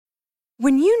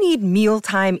When you need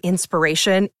mealtime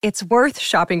inspiration, it's worth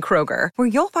shopping Kroger, where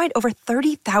you'll find over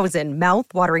 30,000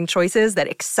 mouth-watering choices that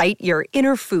excite your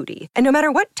inner foodie. And no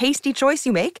matter what tasty choice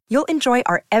you make, you'll enjoy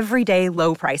our everyday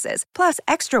low prices, plus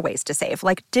extra ways to save,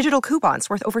 like digital coupons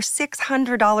worth over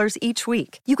 $600 each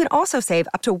week. You can also save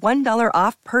up to $1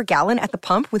 off per gallon at the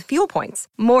pump with fuel points.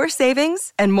 More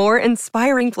savings and more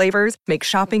inspiring flavors make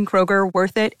shopping Kroger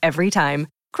worth it every time.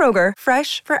 Kroger,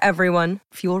 fresh for everyone.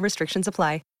 Fuel restrictions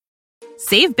apply.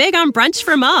 Save big on brunch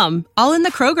for mom, all in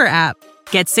the Kroger app.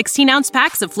 Get 16-ounce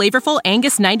packs of flavorful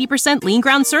Angus 90% lean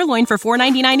ground sirloin for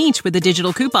 $4.99 each with a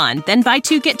digital coupon. Then buy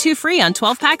 2, get 2 free on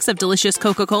 12 packs of delicious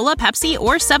Coca-Cola, Pepsi,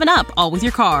 or 7-Up, all with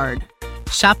your card.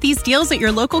 Shop these deals at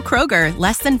your local Kroger,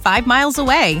 less than 5 miles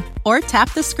away. Or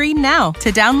tap the screen now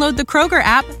to download the Kroger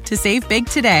app to save big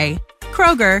today.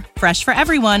 Kroger, fresh for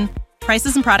everyone.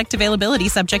 Prices and product availability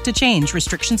subject to change.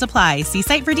 Restrictions apply. See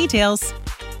site for details.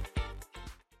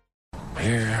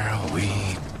 Here we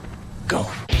go.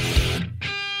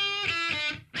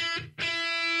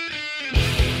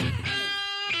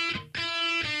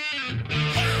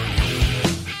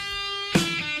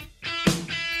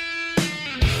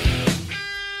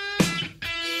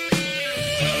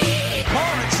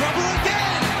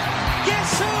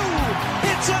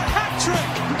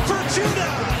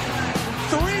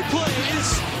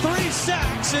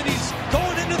 And he's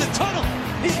going into the tunnel.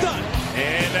 He's done.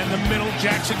 And in the middle,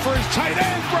 Jackson for his tight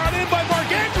end, brought in by Mark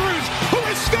Andrews, who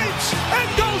escapes and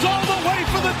goes all the way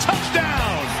for the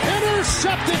touchdown.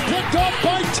 Intercepted, picked up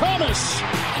by Thomas.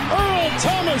 Earl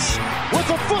Thomas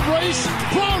with a foot race.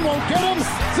 Brown won't get him.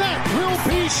 That will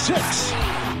be 6.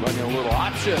 Running a little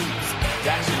option.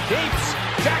 Jackson keeps.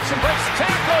 Jackson breaks the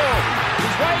tackle.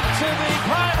 He's right to the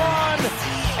pylon,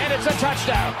 and it's a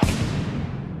touchdown.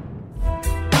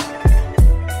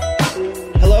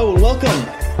 Hello and welcome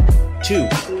to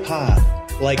Pod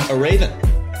Like a Raven.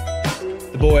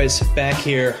 The boys back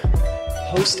here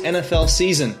post NFL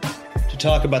season to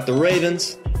talk about the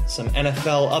Ravens, some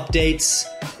NFL updates,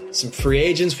 some free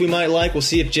agents we might like. We'll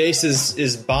see if Jace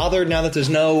is bothered now that there's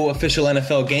no official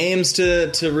NFL games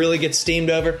to really get steamed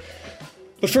over.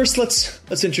 But first,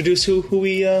 let's introduce who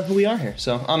we are here.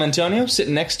 So I'm Antonio,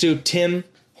 sitting next to Tim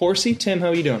Horsey. Tim, how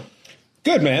are you doing?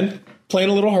 Good, man.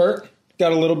 Playing a little hurt.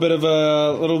 Got a little bit of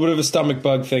a stomach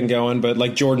bug thing going, but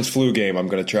like Jordan's flu game, I'm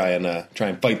going to try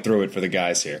and fight through it for the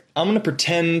guys here. I'm going to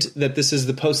pretend that this is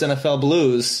the post NFL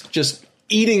blues, just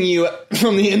eating you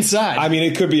from the inside. I mean,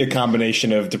 it could be a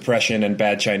combination of depression and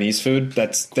bad Chinese food.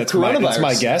 That's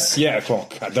my guess. Yeah, well,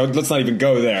 God, let's not even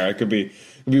go there. It could be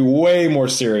way more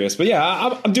serious. But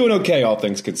yeah, I'm doing okay, all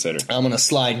things considered. I'm going to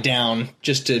slide down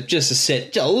just to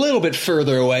sit a little bit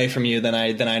further away from you than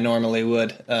I normally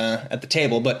would at the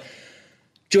table, but.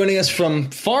 Joining us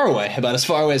from far away, about as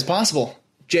far away as possible,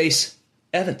 Jace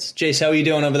Evans. Jace, how are you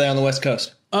doing over there on the West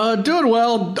Coast? Doing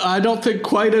well. I don't think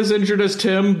quite as injured as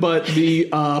Tim, but the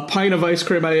pint of ice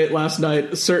cream I ate last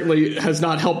night certainly has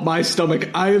not helped my stomach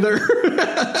either.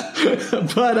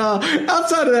 But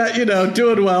outside of that,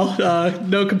 doing well.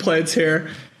 No complaints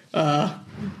here.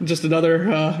 Just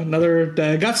another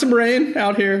day. Got some rain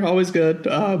out here, always good.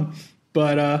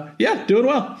 But doing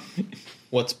well.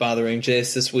 What's bothering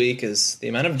Jace this week is the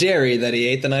amount of dairy that he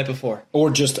ate the night before. Or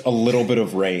just a little bit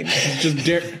of rain.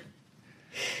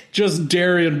 Just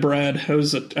dairy and bread. It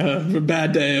was a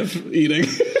bad day of eating.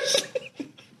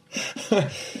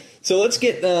 So let's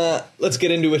get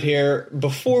into it here.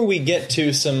 Before we get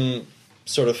to some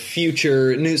sort of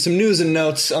future news, some news and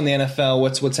notes on the NFL,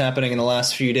 what's happening in the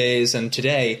last few days and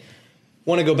today,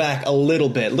 want to go back a little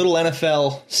bit. Little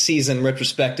NFL season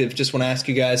retrospective. Just want to ask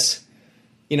you guys,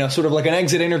 sort of like an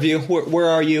exit interview. Where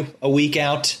are you a week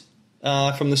out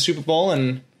from the Super Bowl,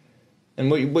 and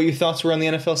what your thoughts were on the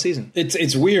NFL season?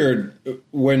 It's weird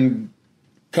when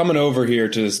coming over here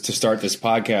to start this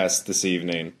podcast this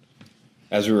evening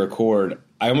as we record.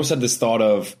 I almost had this thought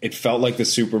of it felt like the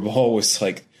Super Bowl was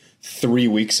like 3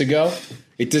 weeks ago.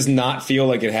 It does not feel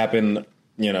like it happened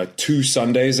 2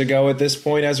 Sundays ago at this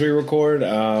point as we record.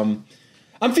 I'm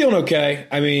feeling okay.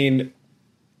 I mean.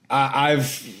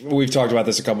 We've talked about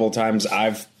this a couple of times.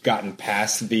 I've gotten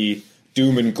past the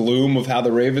doom and gloom of how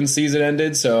the Ravens season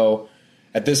ended. So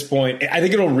at this point, I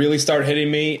think it'll really start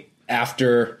hitting me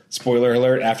after, spoiler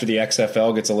alert, after the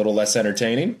XFL gets a little less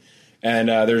entertaining. And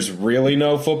there's really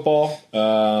no football,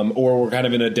 or we're kind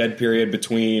of in a dead period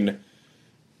between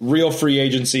real free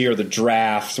agency or the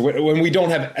draft. When we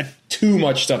don't have too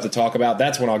much stuff to talk about,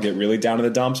 that's when I'll get really down in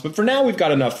the dumps. But for now, we've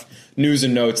got enough news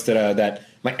and notes that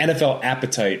my NFL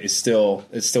appetite is still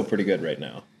pretty good right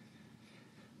now.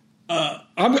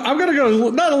 I'm going to go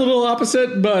not a little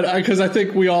opposite, but because I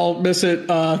think we all miss it.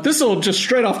 This will just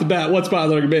straight off the bat. What's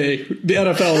bothering me? The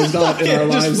NFL is not in our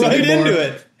lives right anymore. Into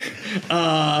it.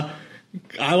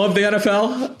 I love the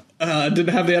NFL.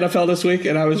 Didn't have the NFL this week,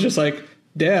 and I was just like,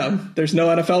 damn, there's no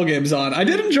NFL games on. I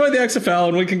did enjoy the XFL,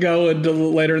 and we can go into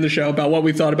later in the show about what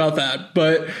we thought about that.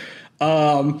 But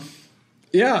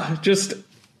yeah, just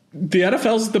the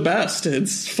NFL's the best.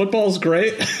 Football's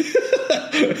great.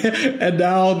 And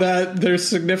now that there's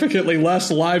significantly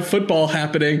less live football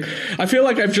happening, I feel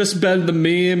like I've just been the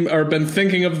meme, or been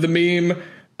thinking of the meme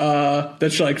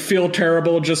that's like, feel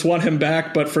terrible, just want him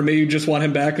back. But for me, just want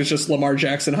him back is just Lamar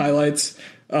Jackson highlights.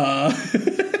 And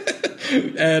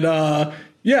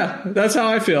yeah, that's how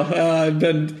I feel. I've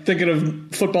been thinking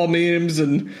of football memes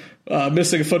and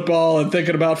missing football and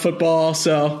thinking about football.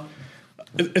 So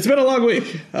it's been a long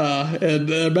week,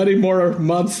 and many more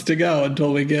months to go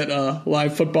until we get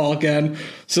live football again,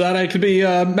 so that I could be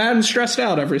mad and stressed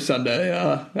out every Sunday.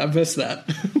 I've missed that.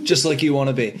 Just like you want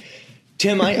to be.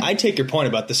 Tim, I take your point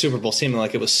about the Super Bowl seeming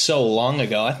like it was so long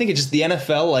ago. I think it's just the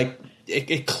NFL, like,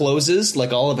 it closes,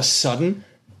 like, all of a sudden,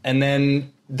 and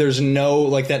then there's no,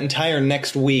 like, that entire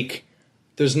next week,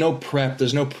 there's no prep,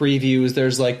 there's no previews,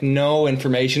 there's, like, no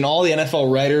information. All the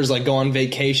NFL writers, like, go on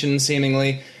vacation,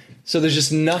 seemingly. So there's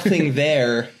just nothing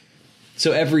there.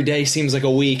 So every day seems like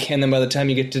a week, and then by the time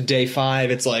you get to day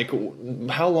 5, it's like,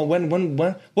 how long? When?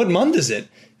 What month is it?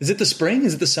 Is it the spring?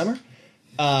 Is it the summer?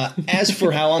 As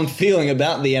for how I'm feeling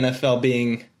about the NFL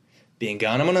being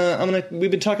gone, I'm gonna.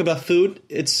 We've been talking about food.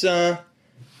 It's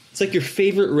like your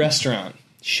favorite restaurant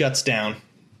shuts down,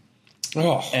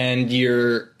 and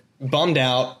you're bummed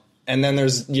out, and then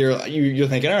you're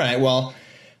thinking, all right, well,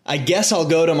 I guess I'll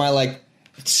go to my, like,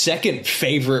 second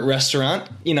favorite restaurant,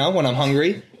 when I'm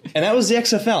hungry. And that was the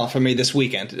XFL for me this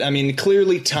weekend. I mean,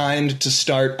 clearly timed to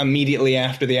start immediately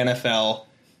after the NFL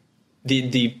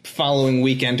the following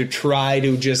weekend, to try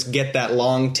to just get that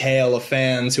long tail of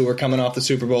fans who were coming off the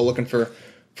Super Bowl looking for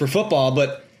football.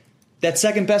 But that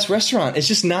second best restaurant, it's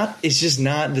just not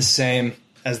the same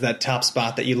as that top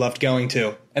spot that you loved going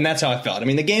to. And that's how I felt. I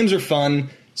mean, the games are fun,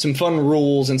 some fun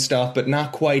rules and stuff, but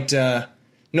not quite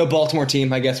no Baltimore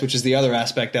team, I guess, which is the other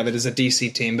aspect of it, is a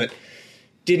DC team, but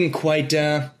didn't quite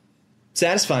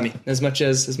satisfy me as much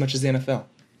as the NFL.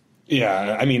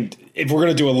 Yeah, I mean, if we're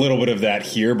going to do a little bit of that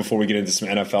here before we get into some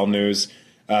NFL news,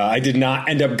 I did not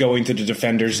end up going to the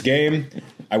Defenders game.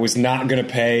 I was not going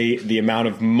to pay the amount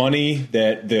of money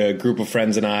that the group of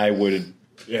friends and I would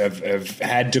have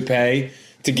had to pay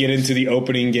to get into the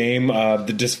opening game.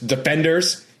 The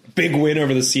Defenders, big win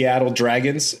over the Seattle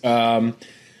Dragons.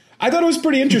 I thought it was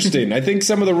pretty interesting. I think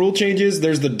some of the rule changes,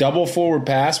 there's the double forward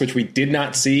pass, which we did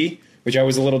not see, which I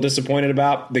was a little disappointed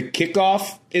about. The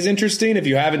kickoff is interesting. If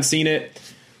you haven't seen it,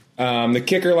 the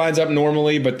kicker lines up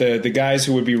normally, but the guys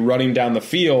who would be running down the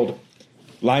field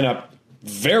line up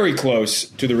very close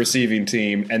to the receiving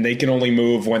team, and they can only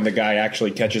move when the guy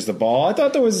actually catches the ball. I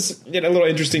thought that was a little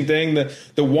interesting thing.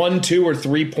 The 1, 2, or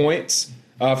 3 points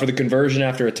for the conversion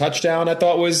after a touchdown, I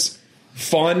thought was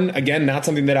fun. Again, not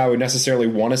something that I would necessarily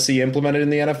want to see implemented in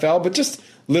the NFL, but just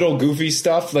little goofy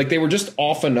stuff. Like, they were just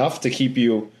off enough to keep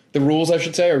you, the rules, I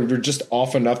should say, were just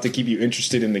off enough to keep you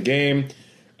interested in the game.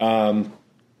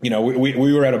 We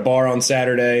were at a bar on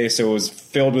Saturday, so it was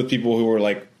filled with people who were,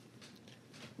 like,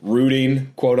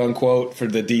 rooting, quote unquote, for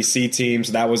the DC team.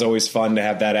 So that was always fun to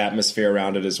have that atmosphere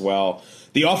around it as well.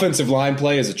 The offensive line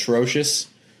play is atrocious.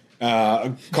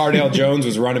 Cardale Jones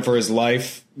was running for his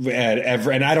life,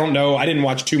 and I don't know. I didn't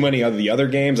watch too many of the other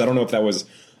games. I don't know if that was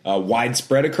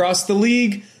widespread across the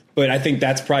league, but I think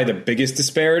that's probably the biggest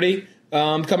disparity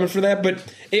coming for that. But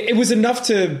it was enough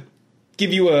to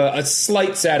give you a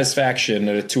slight satisfaction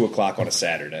at 2:00 on a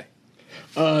Saturday.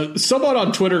 Someone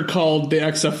on Twitter called the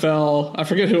XFL, I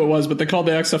forget who it was, but they called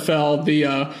the XFL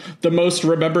the most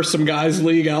remember some guys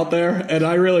league out there. And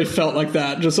I really felt like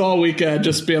that just all weekend,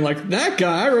 just being like, that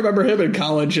guy, I remember him in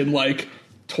college in like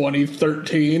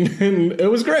 2013, and it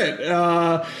was great.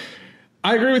 I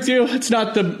agree with you. It's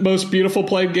not the most beautiful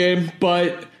played game,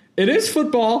 but it is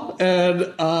football,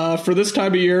 and for this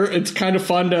time of year, it's kind of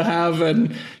fun to have,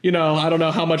 and, I don't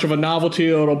know how much of a novelty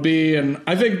it'll be, and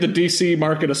I think the DC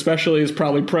market especially is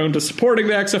probably prone to supporting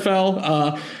the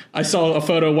XFL. I saw a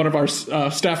photo one of our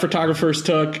staff photographers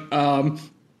took,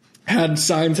 had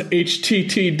signs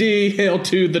HTTD, Hail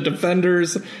to the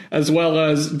Defenders, as well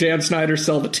as Dan Snyder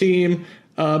Sell the Team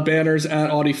banners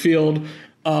at Audi Field.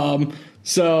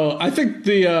 So I think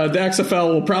the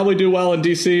XFL will probably do well in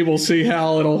DC. We'll see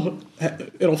how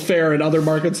it'll fare in other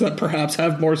markets that perhaps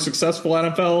have more successful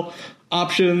NFL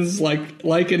options,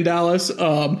 like in Dallas.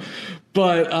 But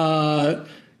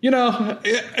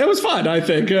It was fun, I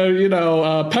think.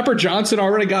 Pepper Johnson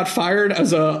already got fired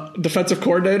as a defensive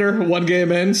coordinator 1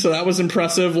 game in, so that was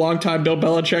impressive. Longtime Bill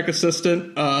Belichick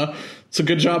assistant. So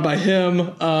good job by him.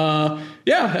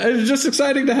 It was just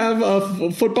exciting to have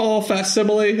a football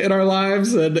facsimile in our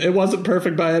lives, and it wasn't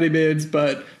perfect by any means,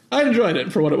 but I enjoyed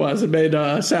it for what it was. It made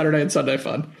Saturday and Sunday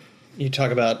fun. You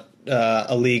talk about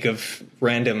a league of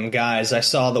random guys. I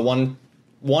saw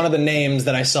one of the names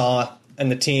that I saw in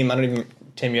the team.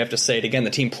 Tim, you have to say it again. The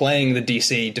team playing the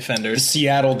DC Defenders. The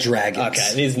Seattle Dragons.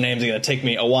 Okay, these names are going to take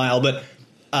me a while, but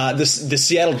the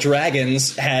Seattle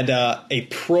Dragons had a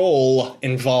Prohl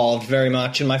involved very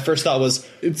much, and my first thought was,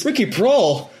 it's Ricky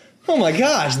Prohl. Oh my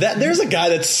gosh, there's a guy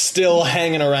that's still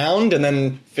hanging around, and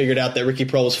then figured out that Ricky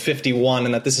Prohl was 51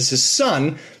 and that this is his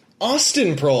son,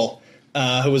 Austin Prohl,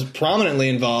 who was prominently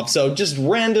involved. So just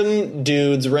random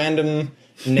dudes, random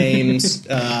names.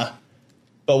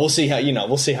 But we'll see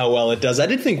how well it does. I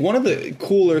did think one of the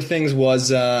cooler things was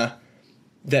that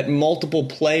multiple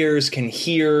players can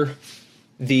hear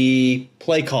the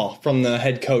play call from the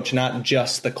head coach, not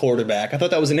just the quarterback. I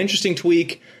thought that was an interesting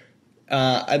tweak.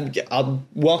 I'll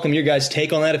welcome your guys'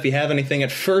 take on that if you have anything.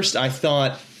 At first, I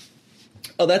thought,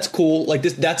 oh, that's cool. Like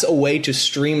that's a way to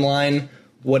streamline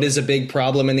what is a big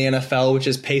problem in the NFL, which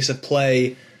is pace of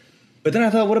play. But then I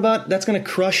thought, what about that's going to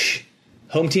crush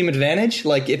home team advantage?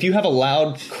 Like if you have a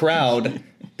loud crowd,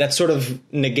 that's sort of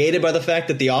negated by the fact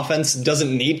that the offense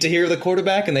doesn't need to hear the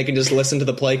quarterback and they can just listen to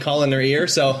the play call in their ear.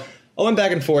 So I went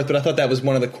back and forth, but I thought that was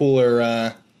one of the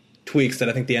cooler tweaks that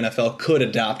I think the NFL could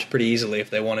adopt pretty easily if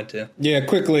they wanted to. Yeah,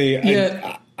 quickly.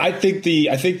 Yeah. I think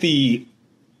the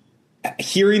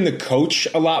hearing the coach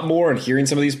a lot more and hearing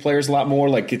some of these players a lot more,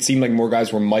 like it seemed like more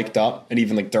guys were mic'd up and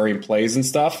even like during plays and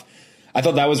stuff. I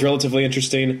thought that was relatively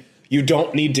interesting. You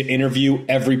don't need to interview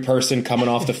every person coming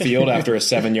off the field after a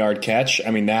 7-yard catch.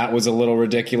 I mean, that was a little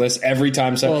ridiculous every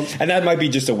time. And that might be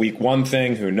just a week 1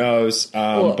 thing. Who knows?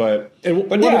 But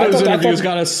one of those interviews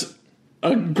got us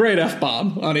a great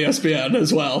F-bomb on ESPN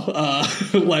as well.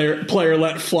 Player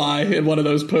let fly in one of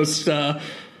those post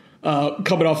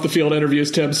coming off the field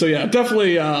interviews, Tim. So, yeah,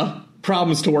 definitely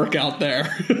problems to work out there.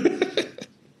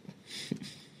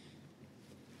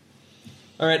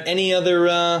 All right.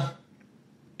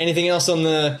 Anything else on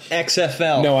the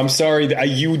XFL? No, I'm sorry.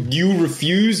 You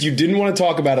refused. You didn't want to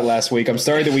talk about it last week. I'm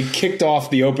sorry that we kicked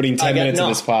off the opening 10 minutes of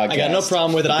this podcast. I got no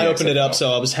problem with it. I opened it up,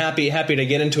 so I was happy to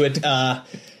get into it.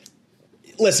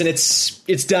 Listen,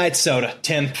 it's diet soda,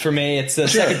 Tim, for me. It's the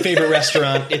second favorite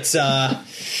restaurant. It's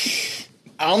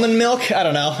almond milk. I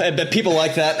don't know, but people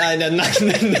like that. I'm not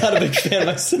a big fan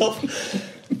myself.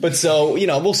 But so,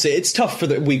 we'll see. It's tough for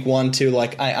the week 1 too.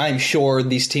 Like I'm sure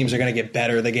these teams are going to get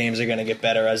better. The games are going to get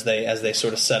better as they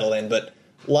sort of settle in. But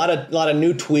a lot of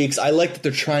new tweaks. I like that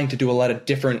they're trying to do a lot of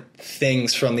different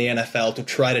things from the NFL to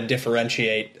try to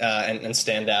differentiate and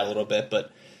stand out a little bit.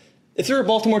 But if they're a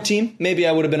Baltimore team, maybe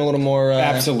I would have been a little more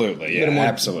absolutely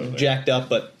jacked up.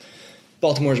 But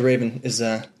Baltimore's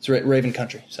it's Raven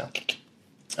country. So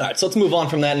all right, so let's move on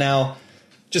from that now.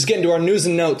 Just get into our news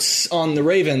and notes on the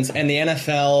Ravens and the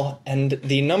NFL, and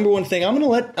the number one thing I'm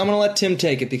gonna let Tim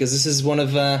take it because this is one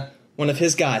of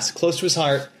his guys, close to his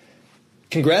heart.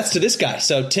 Congrats to this guy.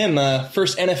 So Tim,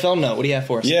 first NFL note. What do you have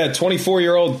for us? Yeah,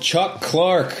 24-year-old Chuck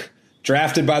Clark,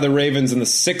 drafted by the Ravens in the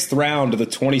 6th round of the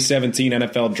 2017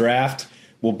 NFL Draft,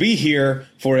 will be here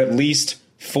for at least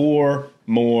 4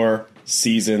 more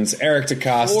seasons. Eric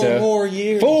DeCosta.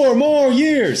 4 more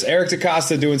years. Eric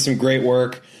DeCosta doing some great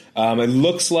work. It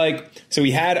looks like, so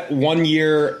he had 1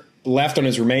 year left on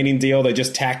his remaining deal. They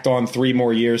just tacked on 3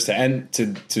 more years to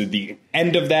the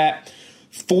end of that.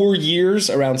 4 years,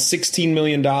 around $16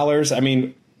 million. I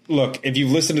mean, look, if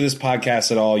you've listened to this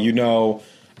podcast at all, you know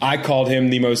I called him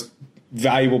the most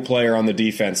valuable player on the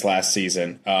defense last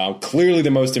season. Clearly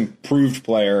the most improved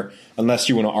player, unless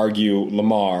you want to argue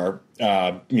Lamar,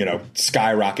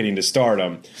 skyrocketing to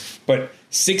stardom. But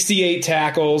 68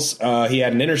 tackles. He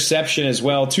had an interception as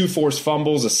well, 2 forced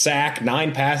fumbles, a sack,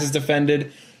 9 passes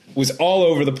defended. Was all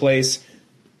over the place.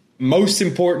 Most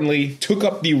importantly, took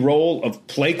up the role of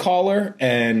play caller.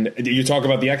 And you talk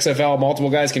about the XFL, multiple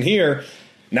guys can hear.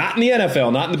 Not in the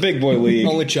NFL, not in the big boy league.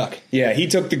 Only Chuck. Yeah, he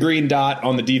took the green dot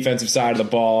on the defensive side of the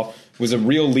ball. Was a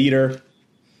real leader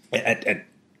at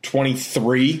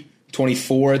 23,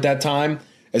 24 at that time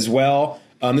as well.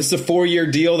 This is a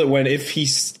 4-year deal that if he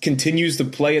continues to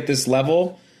play at this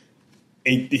level,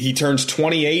 he turns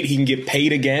 28, he can get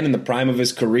paid again in the prime of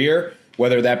his career,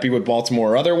 whether that be with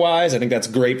Baltimore or otherwise. I think that's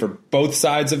great for both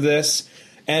sides of this.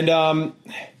 And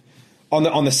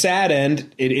On the sad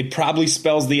end, it probably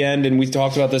spells the end, and we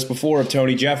talked about this before, of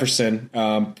Tony Jefferson,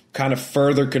 kind of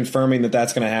further confirming that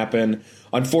that's going to happen.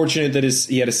 Unfortunate that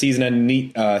he had a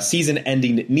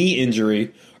season-ending knee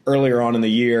injury earlier on in the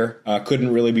year.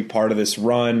 Couldn't really be part of this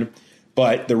run.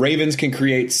 But the Ravens can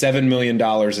create $7 million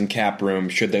in cap room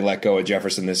should they let go of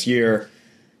Jefferson this year.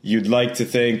 You'd like to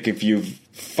think, if you've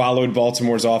followed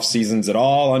Baltimore's off seasons at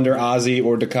all under Ozzie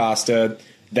or DeCosta,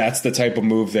 that's the type of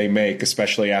move they make,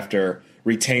 especially after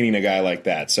retaining a guy like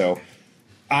that. So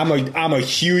I'm a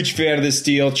huge fan of this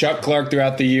deal. Chuck Clark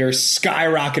throughout the year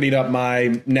skyrocketing up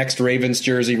my next Ravens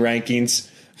jersey rankings.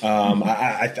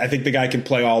 I think the guy can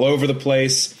play all over the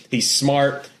place. He's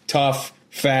smart, tough,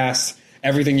 fast,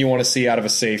 everything you want to see out of a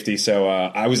safety. So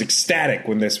I was ecstatic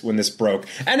when this broke,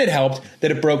 and it helped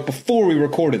that it broke before we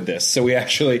recorded this. So we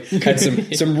actually had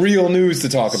some real news to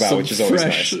talk about, which is always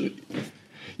nice.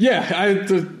 Yeah,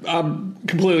 I'm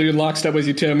completely in lockstep with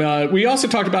you, Tim. We also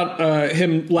talked about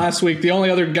him last week. The only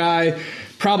other guy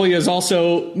probably is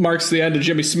also marks the end of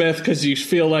Jimmy Smith, because you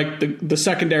feel like the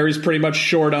secondary is pretty much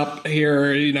shored up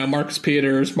here. You know, Marcus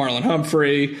Peters, Marlon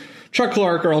Humphrey, Chuck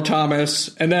Clark, Earl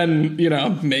Thomas, and then,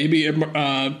 maybe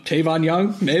Tavon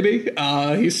Young, maybe.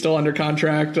 He's still under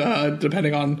contract,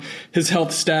 depending on his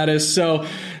health status. So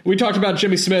we talked about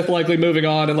Jimmy Smith likely moving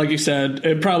on, and like you said,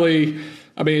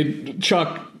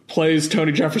 Chuck plays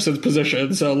Tony Jefferson's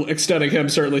position, so extending him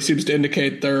certainly seems to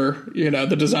indicate their,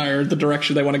 the desire, the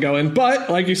direction they want to go in. But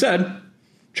like you said,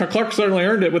 Chuck Clark certainly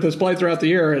earned it with his play throughout the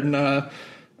year, and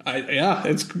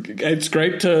it's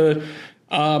great to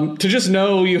just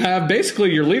know you have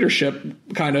basically your leadership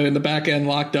kind of in the back end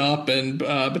locked up, and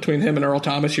between him and Earl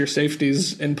Thomas, your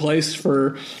safety's in place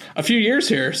for a few years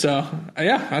here. So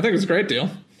I think it's a great deal.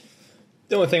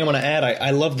 The only thing I want to add,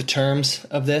 I love the terms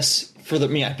of this. For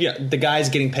the guy's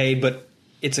getting paid, but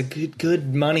it's a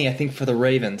good money, I think, for the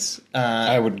Ravens.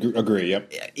 I would agree.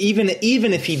 Yep. Even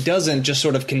if he doesn't just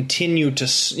sort of continue to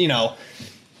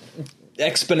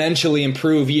exponentially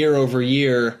improve year over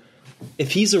year,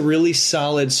 if he's a really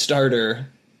solid starter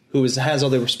who has all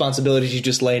the responsibilities you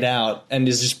just laid out and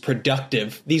is just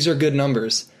productive, these are good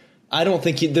numbers. I don't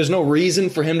think there's no reason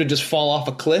for him to just fall off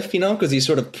a cliff, because he's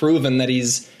sort of proven that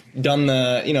he's done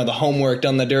the homework,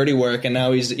 done the dirty work, and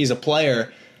now he's a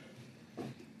player.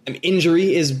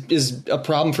 Injury is a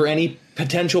problem for any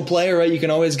potential player, right? You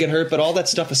can always get hurt, but all that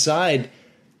stuff aside,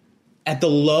 at the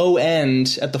low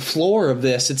end, at the floor of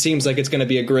this, it seems like it's going to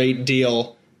be a great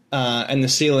deal, and the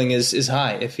ceiling is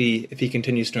high if he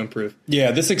continues to improve.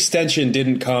 Yeah, this extension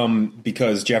didn't come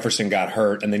because Jefferson got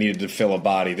hurt and they needed to fill a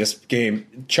body. This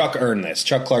game, Chuck earned this.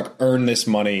 Chuck Clark earned this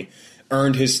money,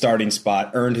 earned his starting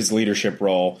spot, earned his leadership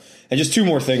role. And just two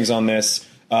more things on this.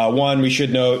 One, we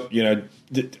should note,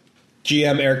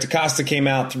 GM Eric DeCosta came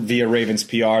out via Ravens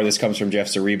PR. This comes from Jeff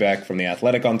Zrebiec from The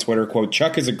Athletic on Twitter. Quote,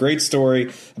 Chuck is a great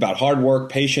story about hard work,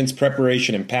 patience,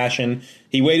 preparation, and passion.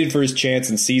 He waited for his chance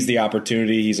and seized the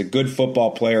opportunity. He's a good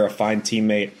football player, a fine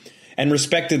teammate, and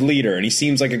respected leader. And he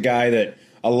seems like a guy that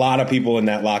a lot of people in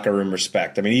that locker room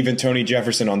respect. I mean, even Tony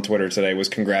Jefferson on Twitter today was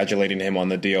congratulating him on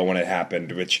the deal when it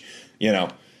happened, which,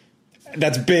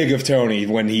 that's big of Tony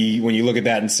when you look at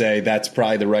that and say that's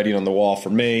probably the writing on the wall for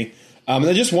me. And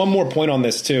then just one more point on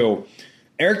this too.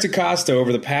 Eric DeCosta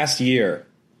over the past year,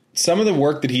 some of the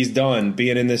work that he's done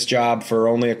being in this job for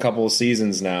only a couple of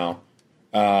seasons now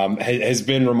has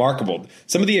been remarkable.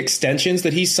 Some of the extensions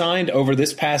that he signed over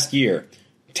this past year,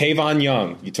 Tavon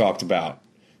Young, you talked about,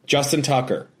 Justin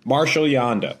Tucker, Marshall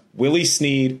Yanda, Willie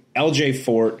Snead, LJ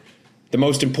Fort, the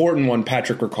most important one,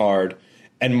 Patrick Ricard,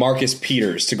 and Marcus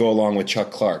Peters to go along with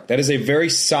Chuck Clark. That is a very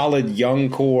solid young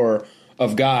core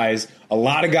of guys, a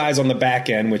lot of guys on the back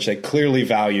end, which they clearly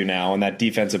value now in that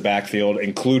defensive backfield,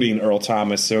 including Earl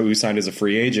Thomas, who signed as a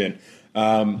free agent.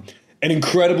 An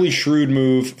incredibly shrewd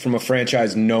move from a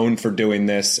franchise known for doing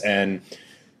this. And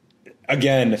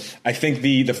again, I think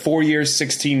the 4 years,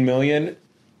 $16 million,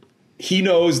 he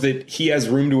knows that he has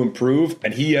room to improve,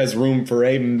 and he has room for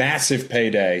a massive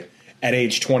payday at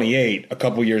age 28, a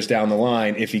couple years down the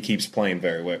line, if he keeps playing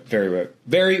very,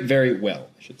 very well,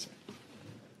 I should say.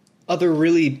 Other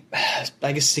really,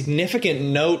 significant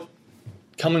note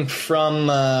coming from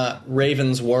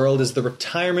Ravens world is the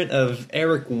retirement of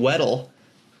Eric Weddle.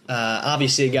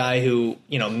 Obviously a guy who,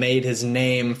 made his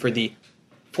name for the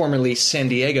formerly San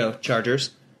Diego Chargers.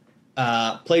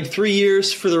 Played 3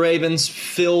 years for the Ravens,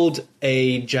 filled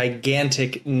a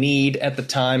gigantic need at the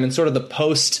time, and sort of the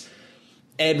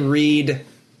post-Ed Reed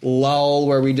lull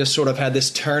where we just sort of had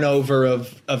this turnover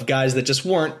of guys that just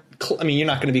weren't, you're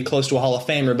not going to be close to a Hall of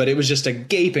Famer, but it was just a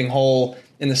gaping hole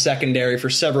in the secondary for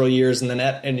several years, and then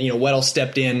Weddle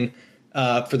stepped in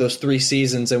for those 3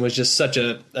 seasons and was just such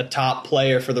a top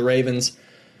player for the Ravens.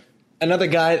 Another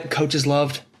guy that coaches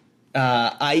loved.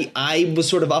 I was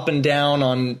sort of up and down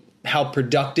on how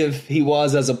productive he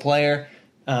was as a player,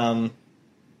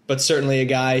 but certainly a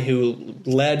guy who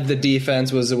led the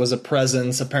defense, was a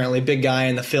presence, apparently a big guy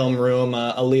in the film room,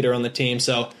 a leader on the team.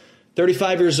 So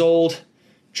 35 years old,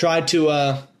 tried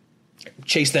to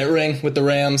chase that ring with the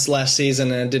Rams last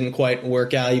season, and it didn't quite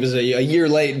work out. He was a year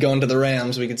late going to the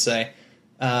Rams, we could say,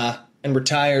 and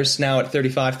retires now at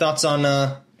 35. Thoughts on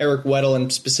Eric Weddle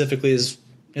and specifically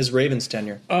his Ravens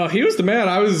tenure? He was the man.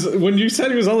 When you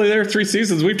said he was only there 3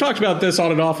 seasons, we've talked about this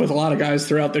on and off with a lot of guys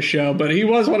throughout the show, but he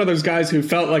was one of those guys who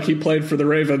felt like he played for the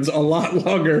Ravens a lot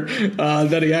longer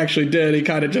than he actually did. He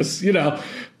kind of just,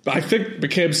 I think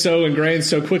became so ingrained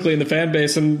so quickly in the fan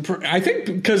base. And I think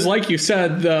because, like you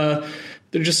said,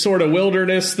 they're just sort of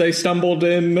wilderness. They stumbled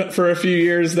in for a few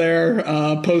years there,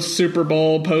 post Super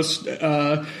Bowl,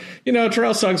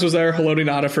 Terrell Suggs was there, Haloti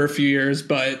Ngata for a few years,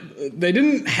 but they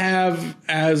didn't have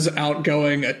as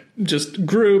outgoing just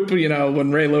group,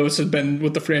 when Ray Lewis had been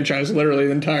with the franchise literally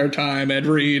the entire time, Ed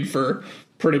Reed for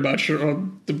pretty much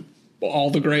all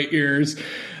the great years.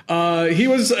 He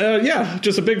was,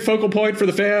 just a big focal point for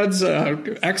the fans.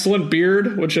 Excellent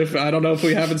beard, which I don't know if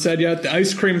we haven't said yet. The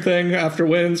ice cream thing after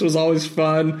wins was always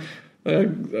fun.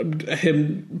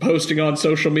 Him posting on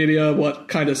social media what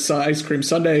kind of ice cream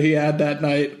sundae he had that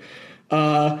night.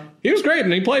 He was great,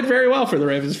 and he played very well for the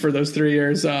Ravens for those 3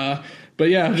 years. But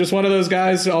yeah, just one of those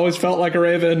guys who always felt like a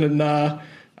Raven, and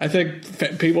I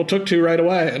think people took to right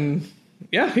away. And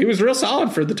yeah, he was real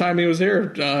solid for the time he was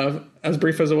here, as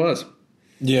brief as it was.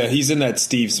 Yeah, he's in that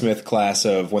Steve Smith class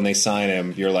of when they sign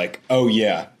him, you're like, oh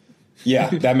yeah,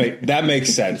 that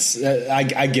makes sense.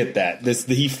 I get that.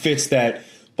 He fits that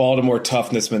Baltimore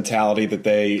toughness mentality that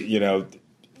they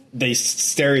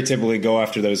stereotypically go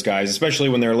after those guys, especially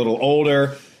when they're a little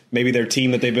older. Maybe their team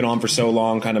that they've been on for so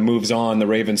long kind of moves on. The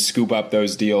Ravens scoop up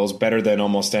those deals better than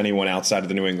almost anyone outside of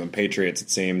the New England Patriots, it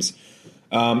seems.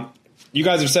 You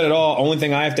guys have said it all. Only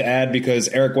thing I have to add, because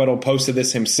Eric Weddle posted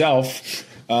this himself,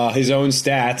 his own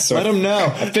stats. So let him know.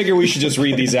 I figure we should just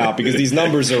read these out because these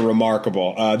numbers are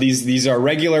remarkable. These are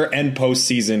regular and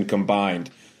postseason combined.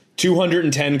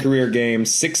 210 career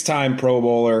games, 6-time Pro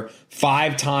Bowler,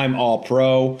 5-time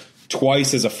All-Pro,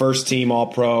 twice as a first-team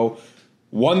All-Pro,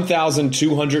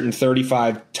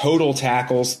 1,235 total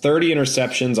tackles, 30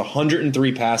 interceptions,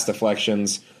 103 pass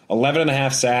deflections,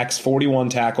 11.5 sacks, 41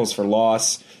 tackles for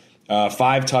loss,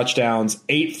 5 touchdowns,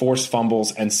 8 forced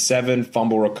fumbles, and 7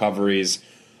 fumble recoveries.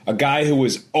 A guy who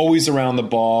was always around the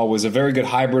ball, was a very good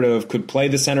hybrid of could play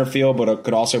the center field, but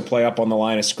could also play up on the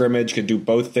line of scrimmage, could do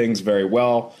both things very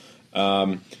well.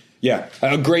 A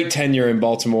great tenure in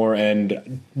Baltimore,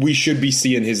 and we should be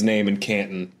seeing his name in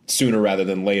Canton sooner rather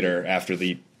than later after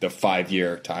the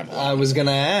 5-year timeline. I was going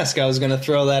to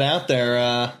throw that out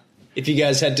there. If you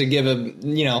guys had to give a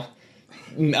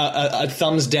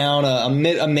thumbs down, a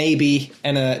maybe,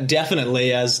 and a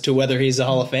definitely as to whether he's a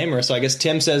Hall of Famer. So I guess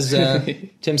Tim says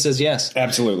yes.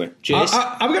 Absolutely. Jace?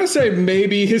 I'm going to say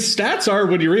maybe. His stats are,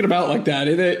 when you read them out like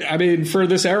that, for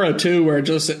this era too, where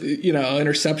just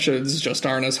interceptions just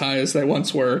aren't as high as they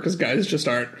once were because guys just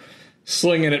aren't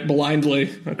slinging it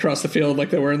blindly across the field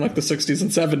like they were in like the 60s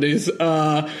and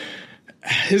 70s.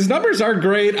 His numbers are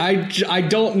great. I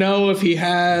don't know if he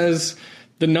has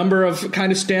the number of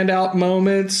kind of standout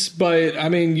moments, but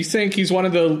you think he's one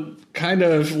of the kind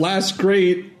of last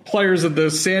great players of the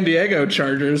San Diego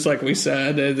Chargers, like we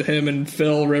said, him and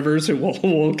Phil Rivers, who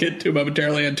we'll get to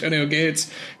momentarily, Antonio Gates.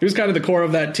 He was kind of the core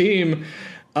of that team.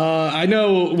 I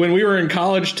know when we were in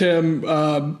college,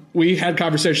 Tim, we had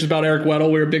conversations about Eric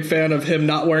Weddle. We were a big fan of him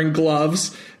not wearing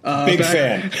gloves.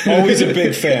 Fan. Always a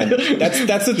big fan.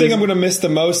 That's the thing I'm going to miss the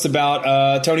most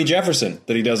about Tony Jefferson,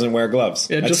 that he doesn't wear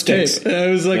gloves. Yeah, just tape. It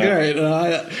was like, all right.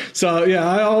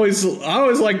 I always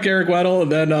liked Eric Weddle,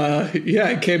 and then he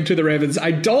came to the Ravens.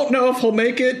 I don't know if he'll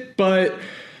make it, but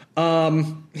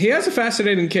he has a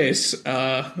fascinating case.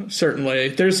 Certainly,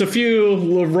 there's a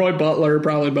few. Roy Butler,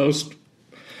 probably most.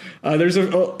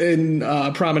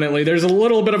 Prominently, there's a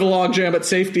little bit of a logjam at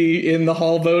safety in the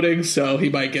Hall voting, so he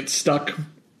might get stuck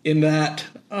in that.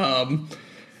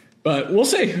 But we'll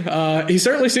see. He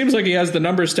certainly seems like he has the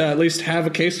numbers to at least have a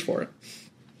case for it.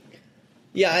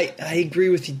 Yeah, I agree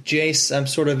with you, Jace. I'm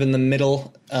sort of in the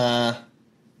middle.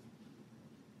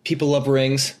 People love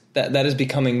rings. That is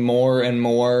becoming more and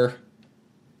more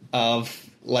of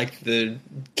like the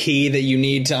key that you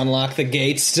need to unlock the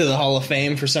gates to the Hall of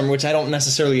Fame for some, which I don't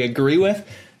necessarily agree with,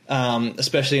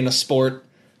 especially in a sport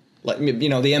like, the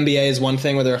NBA is one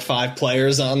thing where there are 5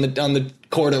 players on the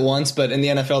court at once, but in the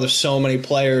NFL, there's so many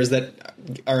players that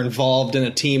are involved in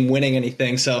a team winning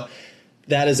anything. So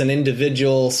that as an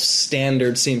individual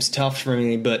standard seems tough for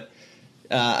me, but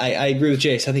I agree with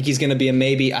Jace. I think he's going to be a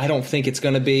maybe. I don't think it's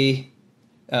going to be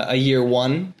a year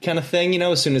one kind of thing,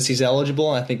 as soon as he's eligible.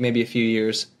 I think maybe a few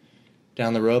years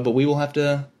down the road, but we'll have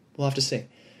to see.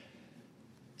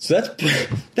 So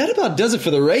that about does it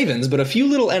for the Ravens, but a few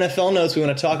little NFL notes we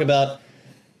want to talk about.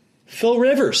 Phil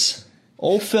Rivers,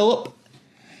 old Philip,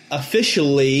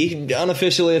 unofficially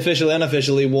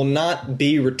will not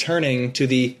be returning to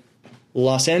the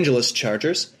Los Angeles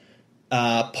Chargers.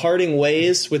 Parting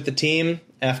ways with the team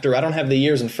after, I don't have the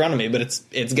years in front of me, but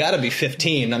it's got to be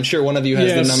 15. I'm sure one of you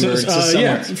has the number.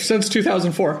 Since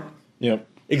 2004. Yep.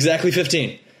 Exactly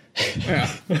 15. Yeah.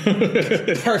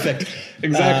 Perfect.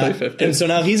 Exactly 15. And so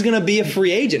now he's going to be a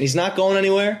free agent. He's not going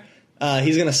anywhere.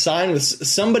 He's going to sign with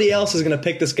somebody else is going to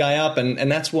pick this guy up,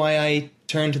 and that's why I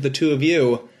turn to the two of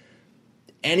you.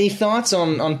 Any thoughts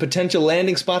on potential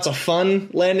landing spots, a fun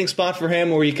landing spot for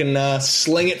him where you can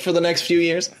sling it for the next few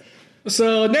years?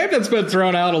 So a name that's been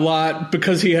thrown out a lot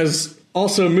because he has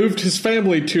also moved his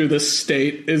family to this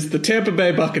state is the Tampa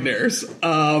Bay Buccaneers.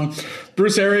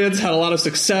 Bruce Arians had a lot of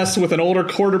success with an older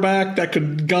quarterback that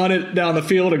could gun it down the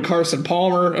field in Carson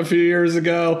Palmer a few years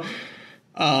ago.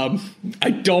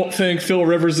 I don't think Phil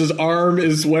Rivers' arm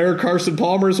is where Carson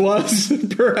Palmer's was,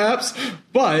 perhaps,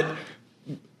 but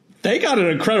they got an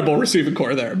incredible receiving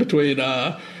core there between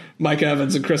Mike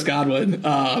Evans and Chris Godwin.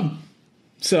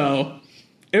 So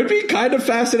it would be kind of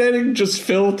fascinating, just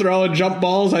Phil throwing jump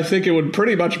balls. I think it would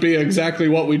pretty much be exactly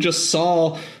what we just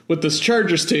saw with this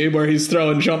Chargers team, where he's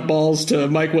throwing jump balls to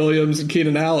Mike Williams and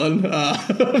Keenan Allen.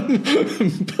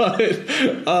 But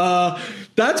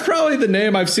that's probably the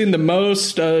name I've seen the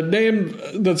most. A name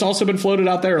that's also been floated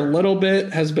out there a little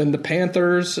bit has been the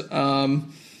Panthers.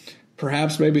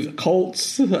 Perhaps maybe the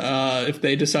Colts, if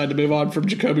they decide to move on from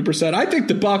Jacoby Brissett. I think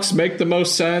the Bucs make the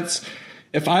most sense.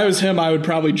 If I was him, I would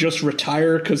probably just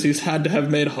retire because he's had to have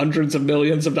made hundreds of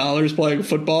millions of dollars playing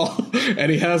football,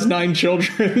 and he has 9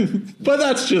 children. But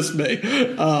that's just me.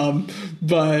 A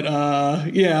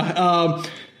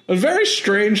very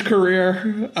strange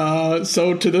career.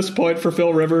 So to this point for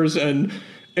Phil Rivers, and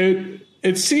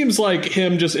it seems like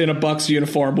him just in a Bucs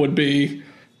uniform would be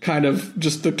kind of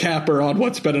just the capper on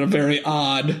what's been a very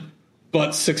odd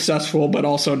but successful, but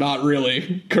also not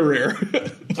really career.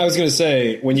 I was going to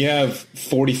say, when you have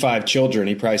 45 children,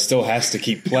 he probably still has to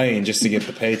keep playing just to get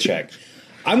the paycheck.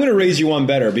 I'm going to raise you one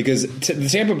better, because the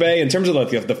Tampa Bay, in terms of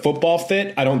the football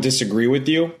fit, I don't disagree with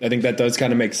you. I think that does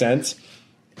kind of make sense.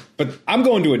 But I'm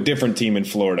going to a different team in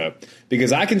Florida,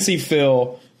 because I can see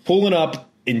Phil pulling up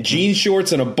in jean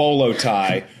shorts and a bolo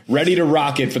tie, ready to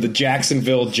rock it for the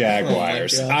Jacksonville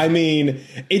Jaguars. Oh, I mean,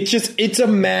 it's a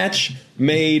match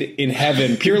made in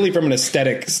heaven purely from an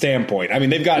aesthetic standpoint. I mean,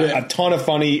 they've got a ton of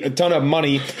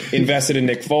money invested in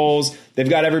Nick Foles. They've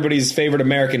got everybody's favorite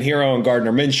American hero in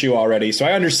Gardner Minshew already. So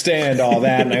I understand all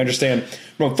that, and I understand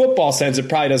from a football sense it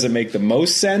probably doesn't make the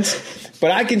most sense. But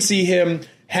I can see him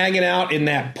hanging out in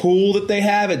that pool that they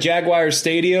have at Jaguar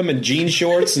Stadium in jean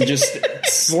shorts and just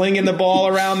slinging the ball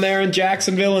around there in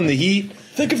Jacksonville in the heat.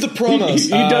 Think of the promos. He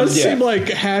does seem like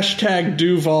hashtag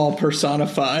Duval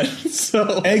personified.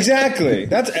 So exactly.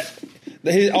 That's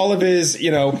all of his,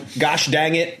 gosh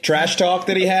dang it, trash talk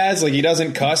that he has. Like, he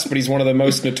doesn't cuss, but he's one of the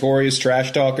most notorious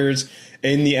trash talkers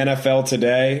in the NFL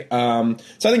today. So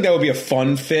I think that would be a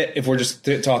fun fit if we're just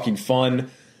talking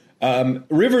fun.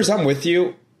 Rivers, I'm with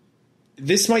you.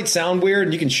 This might sound weird,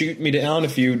 and you can shoot me down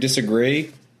if you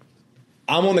disagree.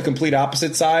 I'm on the complete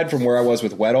opposite side from where I was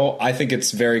with Weddle. I think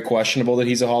it's very questionable that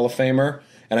he's a Hall of Famer,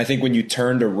 and I think when you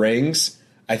turn to rings,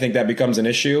 I think that becomes an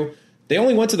issue. They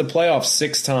only went to the playoffs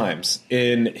 6 times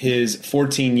in his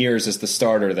 14 years as the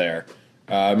starter there.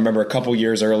 I remember a couple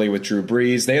years early with Drew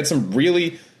Brees. They had some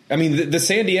really – I mean, the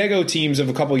San Diego teams of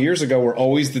a couple years ago were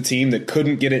always the team that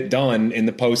couldn't get it done in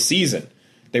the postseason.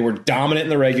 They were dominant in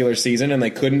the regular season, and they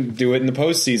couldn't do it in the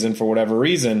postseason for whatever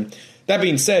reason. That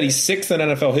being said, he's 6th in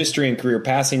NFL history in career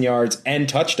passing yards and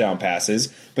touchdown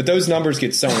passes, but those numbers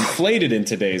get so inflated in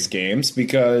today's games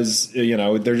because,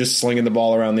 they're just slinging the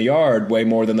ball around the yard way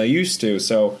more than they used to.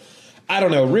 So, I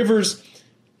don't know. Rivers,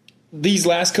 these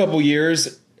last couple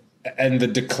years and the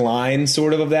decline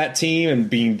sort of that team and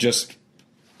being just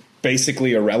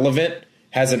basically irrelevant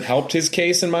hasn't helped his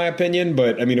case, in my opinion.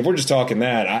 But, I mean, if we're just talking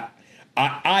that,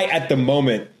 I at the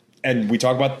moment, and we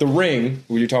talk about the ring,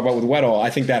 when you talk about with Weddle, I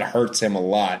think that hurts him a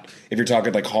lot if you're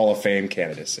talking like Hall of Fame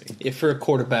candidacy. If for a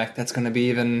quarterback, that's going to be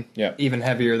even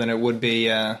heavier than it would be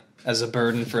as a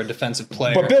burden for a defensive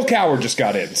player. But Bill Cowher just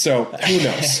got in, so who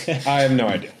knows? I have no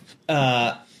idea.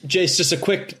 Jace, just a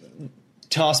quick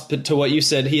toss to what you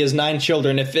said. He has 9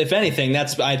 children. If anything,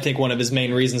 that's, I think, one of his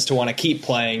main reasons to want to keep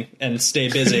playing and stay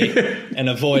busy and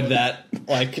avoid that,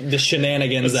 like, the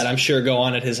shenanigans that I'm sure go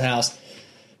on at his house.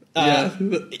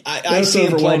 I see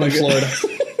him playing in Florida.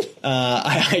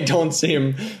 I don't see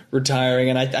him retiring.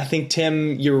 And I think,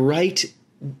 Tim, you're right.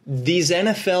 These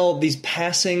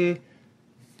passing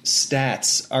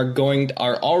stats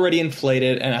are already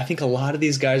inflated, and I think a lot of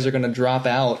these guys are going to drop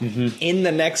out in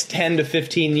the next 10 to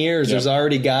 15 years. Yep. There's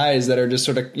already guys that are just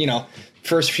sort of,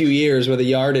 first few years where the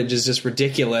yardage is just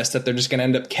ridiculous, that they're just going to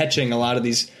end up catching a lot of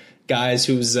these guys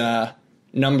whose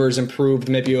numbers improved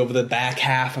maybe over the back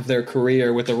half of their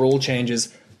career with the rule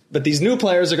changes. But these new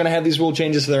players are going to have these rule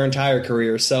changes for their entire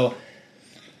career. So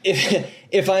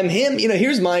if I'm him,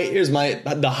 here's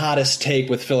the hottest take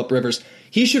with Phillip Rivers.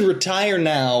 He should retire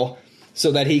now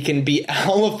so that he can be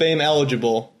Hall of Fame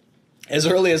eligible as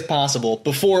early as possible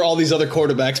before all these other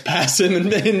quarterbacks pass him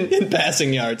in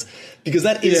passing yards, because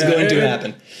that is going to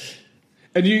happen.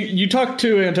 And you talked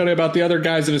to Antonio about the other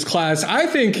guys in his class. I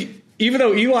think even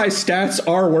though Eli's stats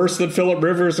are worse than Phillip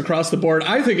Rivers across the board,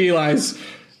 I think Eli's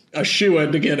a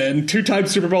shoo-in to get in. 2-time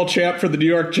Super Bowl champ for the New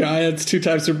York Giants,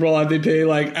 2-time Super Bowl MVP.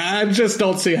 Like, I just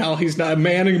don't see how he's not a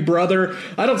Manning brother.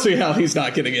 I don't see how he's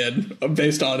not getting in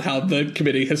based on how the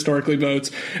committee historically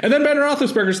votes. And then Ben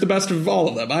Roethlisberger's the best of all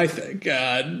of them, I think.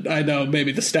 I know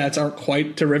maybe the stats aren't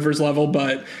quite to Rivers level,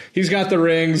 but he's got the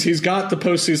rings. He's got the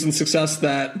postseason success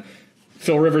that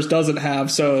Phil Rivers doesn't have.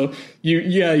 So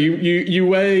you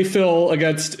weigh Phil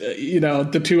against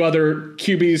the 2 other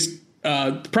QBs,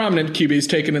 prominent QBs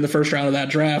taken in the first round of that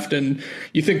draft, and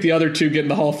you think the other 2 get in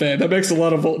the Hall of Fame. That makes a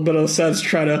lot of bit of sense.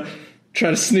 Try to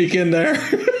sneak in there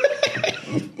before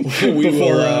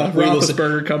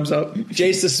Roethlisberger comes up.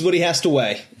 Jace, this is what he has to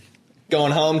weigh: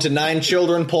 going home to 9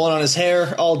 children, pulling on his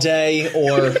hair all day,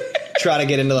 or try to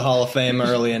get into the Hall of Fame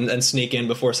early and sneak in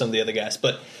before some of the other guys.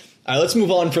 But all right, let's move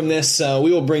on from this.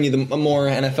 We will bring you the more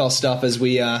NFL stuff as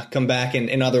we come back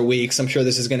in other weeks. I'm sure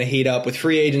this is going to heat up with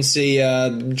free agency,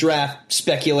 draft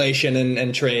speculation,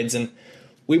 and trades, and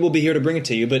we will be here to bring it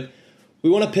to you. But we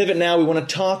want to pivot now. We want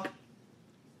to talk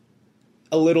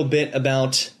a little bit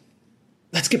about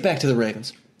 – let's get back to the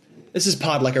Ravens. This is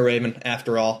Pod Like a Raven,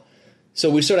 after all.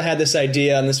 So we sort of had this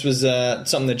idea, and this was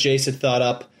something that Jace had thought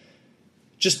up.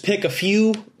 Just pick a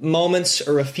few moments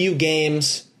or a few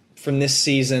games from this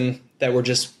season that were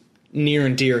just near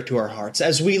and dear to our hearts.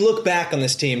 As we look back on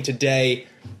this team today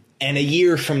and a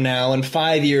year from now and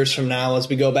 5 years from now, as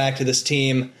we go back to this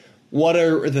team, what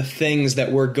are the things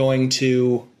that we're going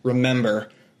to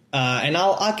remember? And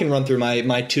I can run through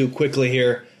my 2 quickly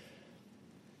here.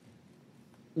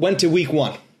 Went to week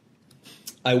 1.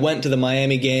 I went to the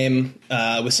Miami game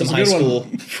with some high school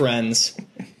friends.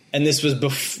 And this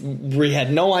was we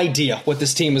had no idea what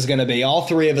this team was going to be. All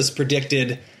 3 of us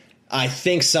predicted, I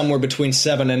think, somewhere between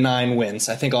 7 and 9 wins.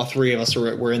 I think all 3 of us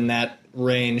were in that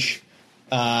range.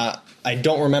 I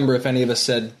don't remember if any of us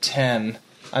said 10.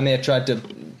 I may have tried to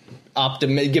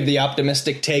give the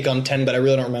optimistic take on 10, but I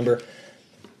really don't remember.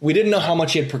 We didn't know how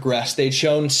much he had progressed. They'd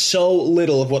shown so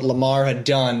little of what Lamar had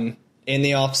done in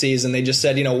the offseason. They just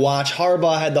said, watch.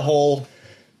 Harbaugh had the whole,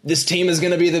 this team is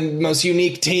going to be the most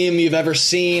unique team you've ever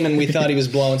seen, and we thought he was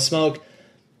blowing smoke.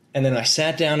 And then I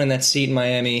sat down in that seat in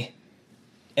Miami,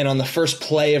 and on the first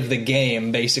play of the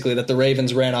game, basically, that the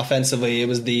Ravens ran offensively, it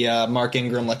was the Mark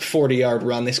Ingram 40-yard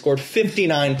run. They scored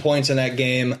 59 points in that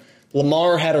game.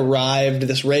 Lamar had arrived.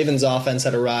 This Ravens offense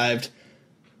had arrived.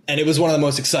 And it was one of the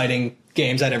most exciting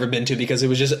games I'd ever been to, because it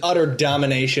was just utter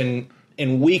domination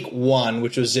in week 1,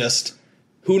 which was just,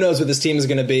 who knows what this team is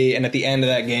going to be. And at the end of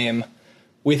that game,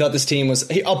 we thought this team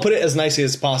was, I'll put it as nicely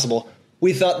as possible,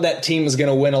 we thought that team was going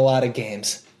to win a lot of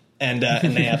games. And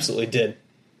they absolutely did.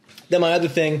 Then my other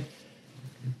thing,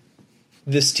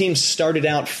 this team started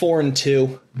out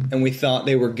 4-2, and we thought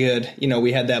they were good.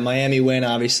 We had that Miami win,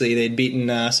 obviously. They'd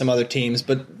beaten some other teams,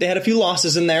 but they had a few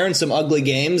losses in there and some ugly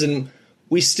games, and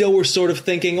we still were sort of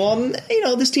thinking, well,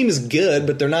 this team is good,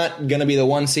 but they're not going to be the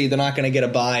 1 seed. They're not going to get a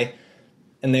bye.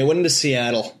 And they went into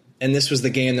Seattle, and this was the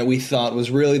game that we thought was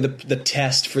really the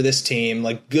test for this team.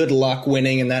 Good luck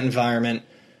winning in that environment.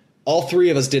 All 3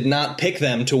 of us did not pick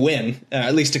them to win,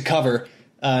 at least to cover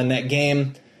in that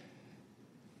game.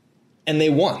 And they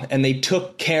won. And they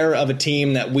took care of a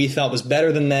team that we thought was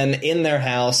better than them in their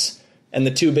house. And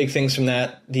the 2 big things from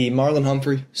that, the Marlon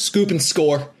Humphrey scoop and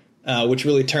score, which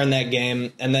really turned that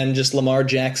game. And then just Lamar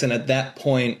Jackson at that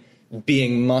point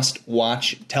being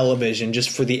must-watch television just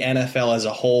for the NFL as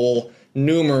a whole.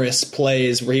 Numerous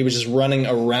plays where he was just running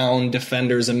around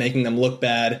defenders and making them look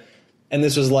bad. And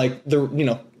this was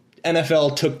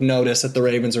NFL took notice that the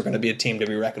Ravens are going to be a team to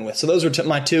be reckoned with. So those are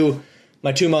my two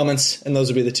moments, and those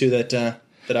would be the two that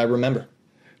I remember.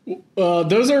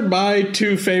 Those are my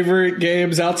two favorite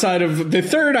games. Outside of the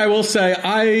third, I will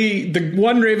say the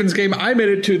one Ravens game I made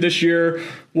it to this year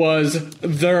was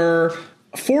their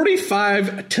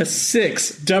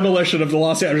 45-6 demolition of the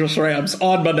Los Angeles Rams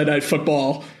on Monday Night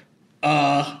Football.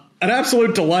 An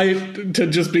absolute delight to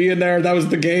just be in there. That was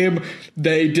the game.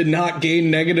 They did not gain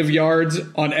negative yards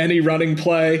on any running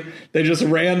play. They just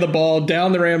ran the ball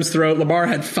down the Rams' throat. Lamar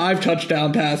had 5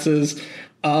 touchdown passes.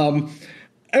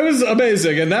 It was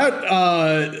amazing. And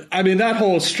that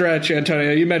whole stretch,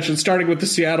 Antonio, you mentioned starting with the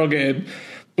Seattle game,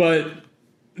 but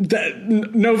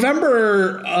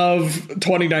November of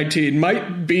 2019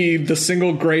 might be the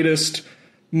single greatest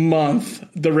month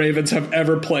the Ravens have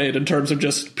ever played in terms of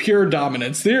just pure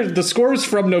dominance. The scores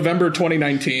from November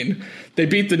 2019, they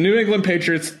beat the New England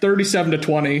Patriots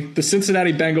 37-20, the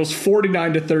Cincinnati Bengals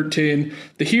 49-13,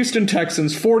 the Houston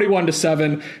Texans 41-7,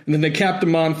 and then they capped the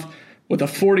month with a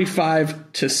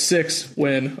 45-6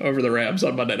 win over the Rams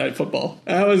on Monday Night Football.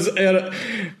 That was,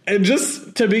 and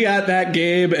just to be at that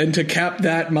game and to cap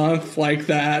that month like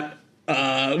that,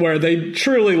 where they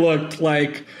truly looked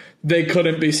like they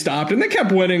couldn't be stopped, and they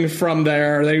kept winning from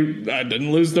there. They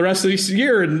didn't lose the rest of this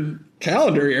year and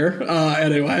calendar year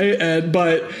anyway.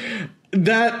 But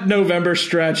that November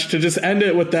stretch, to just end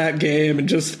it with that game and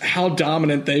just how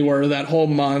dominant they were that whole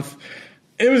month,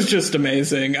 it was just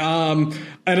amazing. And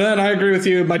then I agree with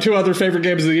you. My two other favorite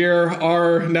games of the year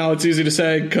are, now it's easy to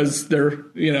say because they're,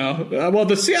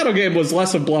 the Seattle game was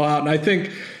less of a blowout, and I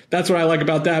think that's what I like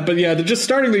about that. But yeah, just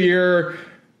starting the year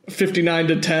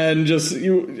 59-10, just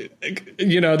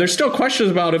there's still questions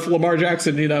about if Lamar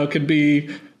Jackson, could be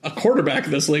a quarterback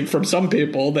in this league from some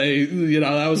people.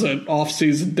 That was an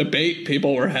off-season debate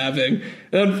people were having.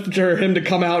 And for him to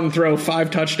come out and throw 5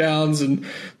 touchdowns and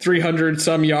 300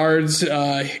 some yards,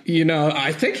 I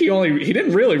think he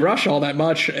didn't really rush all that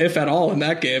much, if at all, in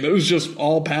that game. It was just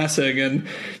all passing, and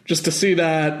just to see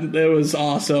that, it was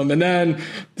awesome. And then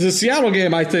the Seattle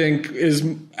game, I think, is,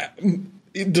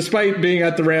 despite being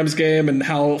at the Rams game and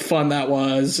how fun that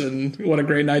was and what a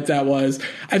great night that was,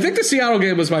 I think the Seattle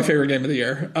game was my favorite game of the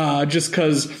year, just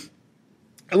because,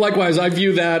 likewise, I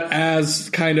view that as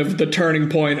kind of the turning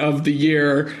point of the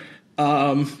year.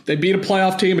 They beat a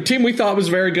playoff team, a team we thought was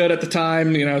very good at the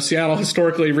time. Seattle,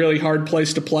 historically, really hard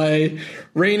place to play.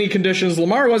 Rainy conditions.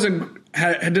 Lamar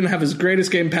didn't have his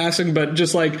greatest game passing, but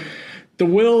just like the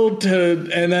will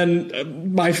to, and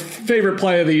then my favorite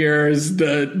play of the year is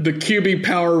the QB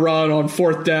power run on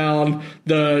 4th down.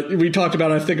 We talked about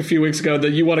it, I think, a few weeks ago,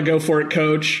 the "you want to go for it,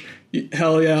 coach?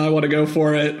 Hell yeah, I want to go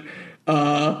for it"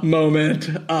 moment.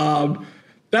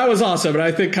 That was awesome, and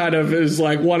I think kind of is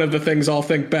like one of the things I'll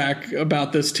think back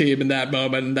about this team in that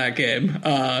moment, in that game.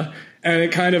 And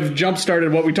it kind of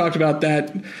jump-started what we talked about,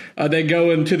 that they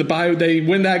go into the bye, they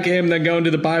win that game, then go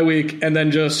into the bye week, and then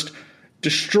just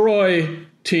destroy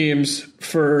teams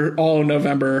for all of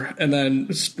November, and then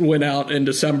win out in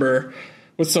December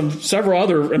with several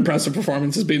other impressive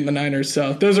performances, beating the Niners.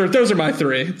 So those are my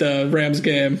three: the Rams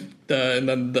game, and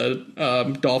then the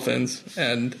Dolphins,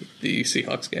 and the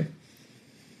Seahawks game.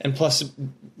 And plus,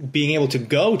 being able to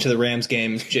go to the Rams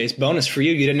game, Jace, bonus for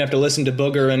you. You didn't have to listen to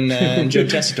Booger and Joe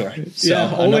Tessitore. So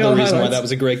yeah, another reason why that was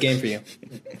a great game for you.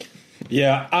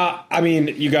 Yeah, I mean,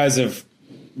 you guys have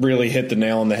really hit the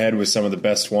nail on the head with some of the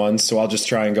best ones, so I'll just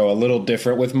try and go a little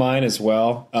different with mine as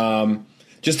well.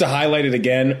 Just to highlight it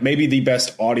again, maybe the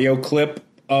best audio clip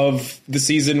of the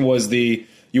season was the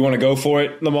 "you want to go for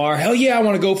it, Lamar? Hell yeah, I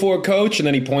want to go for it, coach." And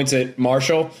then he points at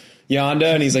Marshall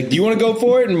Yanda, and he's like, "Do you want to go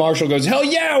for it?" And Marshall goes, "Hell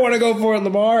yeah, I want to go for it,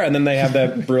 Lamar." And then they have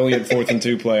that brilliant 4th and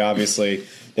 2 play, obviously,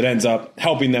 that ends up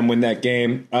helping them win that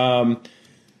game.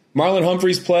 Marlon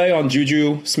Humphrey's play on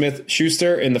Juju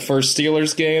Smith-Schuster in the first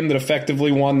Steelers game that effectively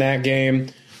won that game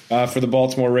for the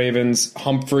Baltimore Ravens.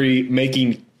 Humphrey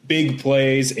making big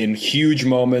plays in huge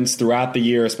moments throughout the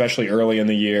year, especially early in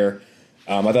the year.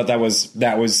 I thought that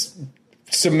was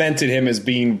cemented him as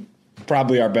being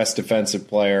probably our best defensive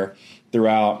player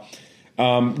throughout.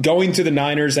 Going to the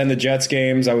Niners and the Jets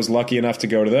games, I was lucky enough to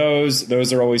go to those.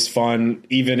 Those are always fun,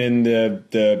 even in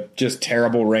the just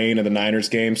terrible rain of the Niners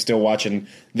game. Still watching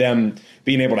them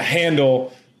being able to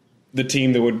handle the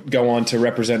team that would go on to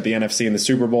represent the NFC in the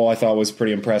Super Bowl, I thought was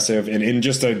pretty impressive, and in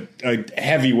just a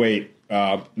heavyweight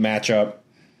matchup.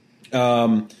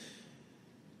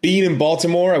 Being in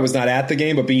Baltimore, I was not at the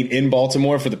game, but being in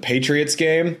Baltimore for the Patriots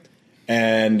game,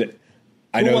 and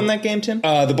Who won that game, Tim?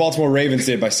 The Baltimore Ravens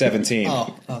did by 17.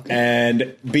 Oh, okay.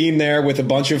 And being there with a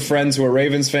bunch of friends who are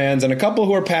Ravens fans and a couple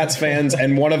who are Pats fans,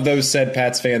 and one of those said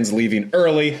Pats fans leaving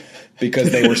early,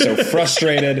 because they were so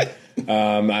frustrated.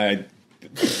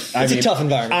 It's a tough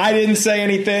environment. I didn't say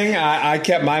anything. I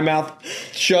kept my mouth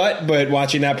shut, but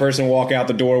watching that person walk out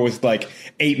the door with like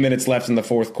 8 minutes left in the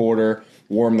fourth quarter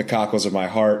warmed the cockles of my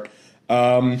heart.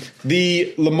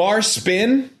 The Lamar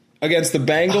spin against the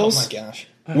Bengals. Oh, my gosh.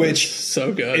 Which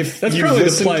so good. That's probably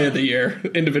the play of the year.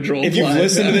 Individual. If you've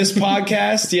listened to this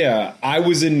podcast, I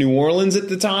was in New Orleans at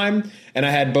the time, and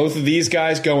I had both of these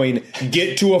guys going,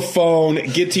 get to a phone,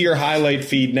 get to your highlight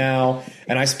feed now.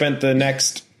 And I spent the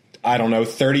next,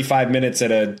 35 minutes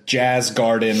at a jazz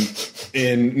garden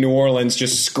in New Orleans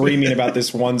just screaming about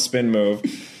this one spin move.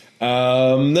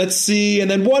 Let's see.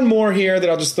 And then one more here that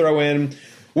I'll just throw in.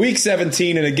 Week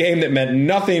 17 in a game that meant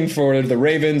nothing for the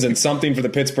Ravens and something for the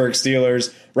Pittsburgh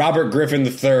Steelers. Robert Griffin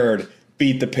III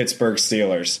beat the Pittsburgh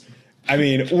Steelers. I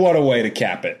mean, what a way to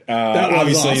cap it. That was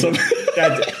obviously, awesome.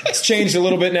 It's changed a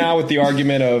little bit now with the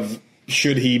argument of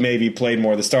should he maybe played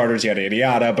more of the starters, yada, yada,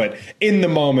 yada. But in the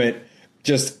moment,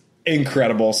 just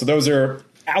incredible. So those are,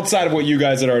 outside of what you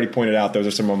guys had already pointed out, those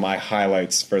are some of my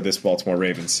highlights for this Baltimore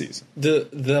Ravens season.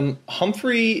 The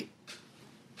Humphrey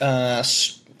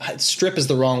strip is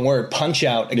the wrong word. Punch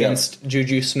out against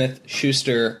Juju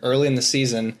Smith-Schuster early in the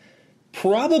season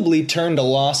probably turned a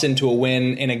loss into a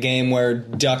win in a game where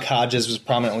Duck Hodges was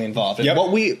prominently involved. And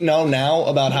what we know now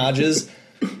about Hodges,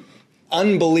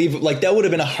 unbelievable. Like, that would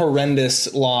have been a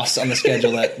horrendous loss on the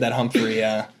schedule that Humphrey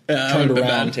turned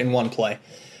around in one play.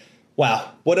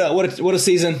 Wow, what a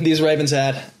season these Ravens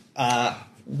had.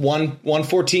 Won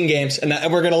 14 games, and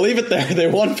we're going to leave it there.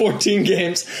 They won 14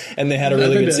 games, and they had a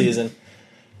really good season.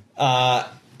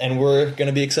 And we're going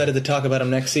to be excited to talk about them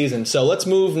next season. So let's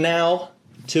move now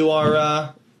to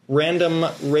our random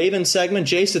Raven segment.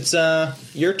 Jace, it's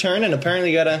your turn, and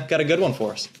apparently you got a good one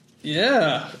for us.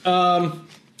 Yeah.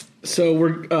 So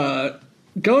we're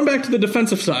going back to the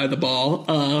defensive side of the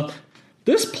ball.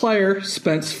 This player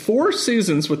spent 4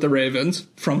 seasons with the Ravens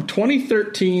from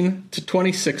 2013 to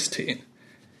 2016.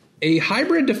 A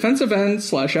hybrid defensive end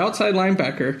 / outside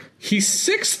linebacker, he's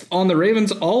 6th on the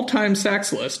Ravens' all-time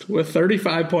sacks list with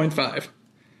 35.5.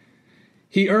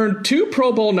 He earned 2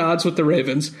 Pro Bowl nods with the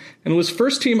Ravens and was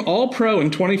first-team All-Pro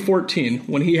in 2014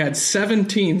 when he had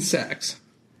 17 sacks.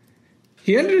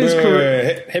 He ended his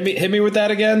career. Hit me with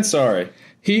that again. Sorry.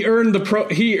 He earned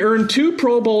 2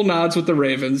 Pro Bowl nods with the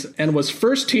Ravens and was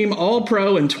first-team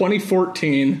All-Pro in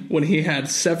 2014 when he had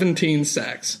 17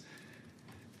 sacks.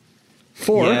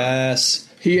 4. Yes.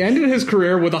 He ended his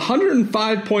career with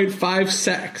 105.5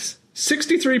 sacks,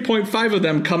 63.5 of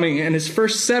them coming in his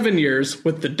first 7 years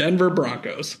with the Denver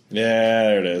Broncos. Yeah,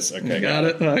 there it is. Okay, got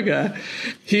it. Okay.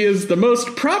 He is the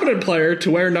most prominent player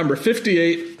to wear number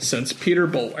 58 since Peter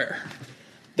Boulware.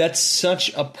 That's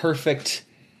such a perfect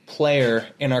player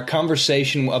in our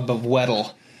conversation of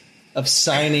Weddle, of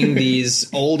signing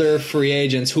these older free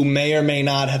agents who may or may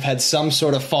not have had some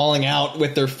sort of falling out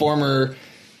with their former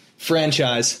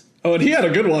franchise. Oh, and he had a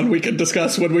good one we could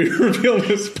discuss when we reveal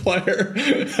this player.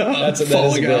 That is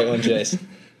a great one, Jace.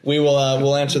 We will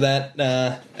we'll answer that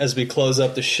as we close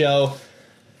up the show.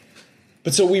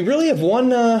 But so we really have one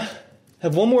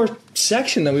more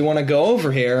section that we want to go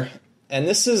over here, and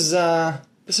this is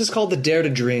called the Dare to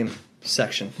Dream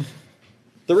section.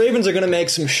 The Ravens are going to make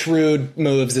some shrewd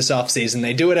moves this offseason.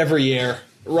 They do it every year.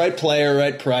 Right player,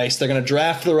 right price. They're going to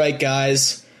draft the right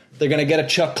guys. They're going to get a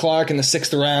Chuck Clark in the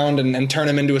 6th round and turn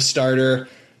him into a starter.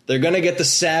 They're going to get the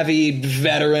savvy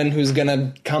veteran who's going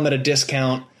to come at a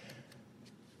discount.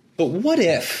 But what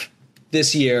if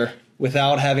this year,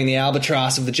 without having the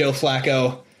albatross of the Joe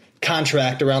Flacco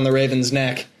contract around the Ravens'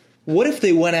 neck, what if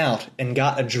they went out and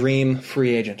got a dream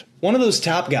free agent? One of those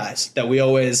top guys that we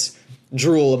always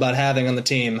drool about having on the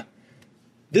team.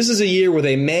 This is a year where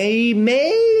they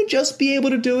may just be able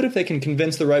to do it if they can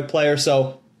convince the right player.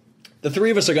 So the three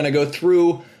of us are going to go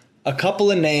through a couple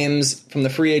of names from the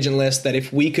free agent list that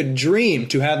if we could dream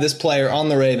to have this player on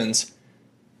the Ravens,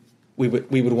 we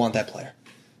would want that player.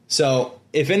 So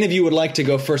if any of you would like to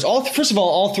go first, first of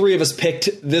all 3 of us picked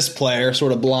this player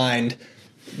sort of blind.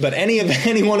 But any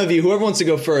one of you, whoever wants to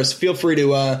go first, feel free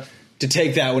to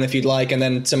take that one if you'd like, and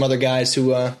then some other guys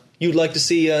who you'd like to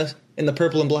see in the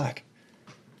purple and black.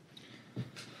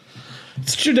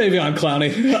 It's Jadeveon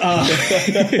Clowney.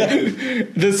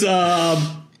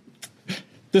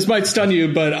 This might stun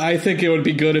you, but I think it would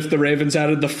be good if the Ravens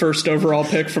added the first overall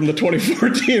pick from the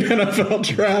 2014 NFL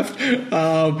draft.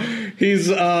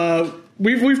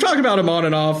 We've talked about him on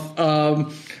and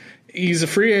off. He's a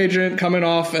free agent coming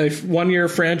off a 1-year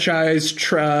franchise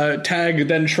tag,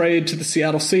 then trade to the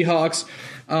Seattle Seahawks.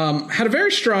 Had a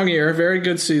very strong year, very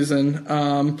good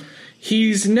season.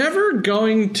 He's never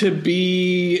going to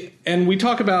be, and we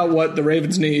talk about what the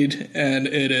Ravens need, and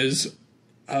it is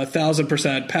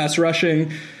 1,000% pass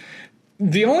rushing.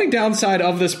 The only downside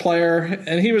of this player,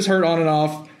 and he was hurt on and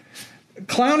off,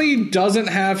 Clowney doesn't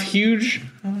have huge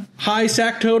high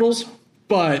sack totals,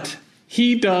 but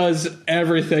he does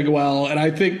everything well, and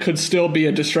I think could still be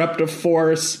a disruptive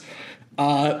force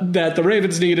that the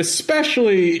Ravens need,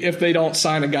 especially if they don't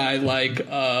sign a guy like,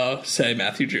 say,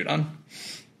 Matthew Judon.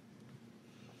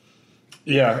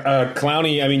 Yeah,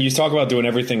 Clowney, I mean, you talk about doing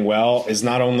everything well, is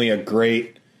not only a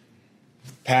great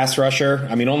pass rusher.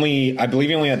 I mean, I believe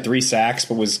he only had 3 sacks,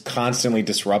 but was constantly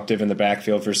disruptive in the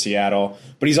backfield for Seattle.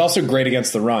 But he's also great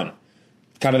against the run.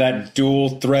 Kind of that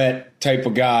dual threat type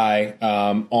of guy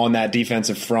on that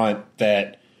defensive front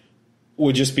that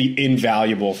would just be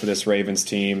invaluable for this Ravens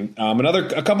team.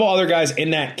 A couple other guys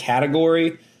in that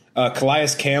category, Calais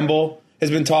Campbell has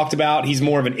been talked about. He's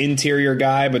more of an interior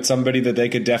guy, but somebody that they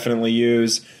could definitely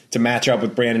use to match up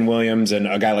with Brandon Williams and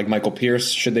a guy like Michael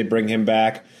Pierce, should they bring him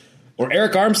back. Or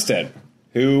Eric Armstead,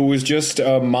 who was just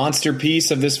a monster piece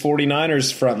of this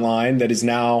 49ers front line that is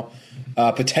now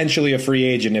potentially a free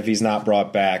agent if he's not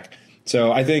brought back.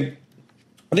 So I think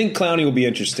Clowney will be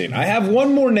interesting. I have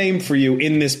one more name for you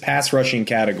in this pass rushing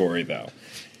category, though.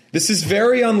 This is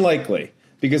very unlikely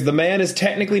because the man is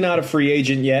technically not a free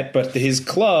agent yet, but his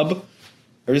club,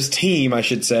 or his team, I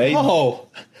should say. Oh,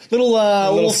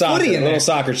 little soccer, footy in there. little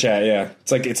soccer chat. Yeah,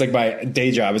 it's like my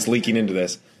day job is leaking into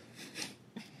this.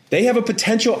 They have a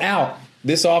potential out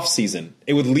this offseason.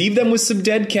 It would leave them with some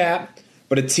dead cap,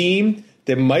 but a team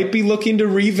that might be looking to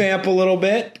revamp a little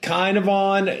bit, kind of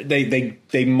on.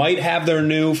 They might have their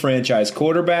new franchise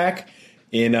quarterback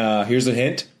in, here's a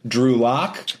hint, Drew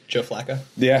Lock. Joe Flacco.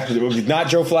 Yeah, not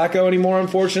Joe Flacco anymore,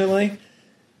 unfortunately.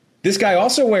 This guy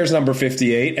also wears number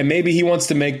 58, and maybe he wants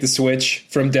to make the switch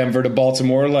from Denver to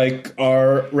Baltimore like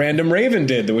our random Raven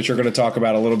did, which we're going to talk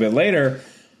about a little bit later.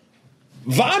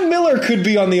 Von Miller could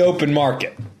be on the open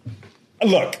market.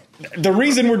 Look, the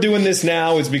reason we're doing this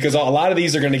now is because a lot of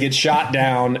these are going to get shot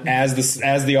down as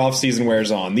the offseason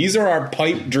wears on. These are our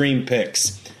pipe dream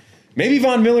picks. Maybe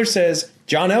Von Miller says,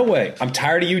 John Elway, I'm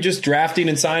tired of you just drafting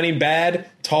and signing bad,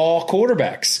 tall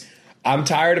quarterbacks. I'm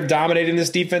tired of dominating this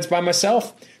defense by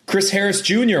myself. Chris Harris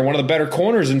Jr., one of the better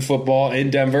corners in football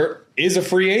in Denver, is a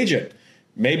free agent.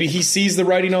 Maybe he sees the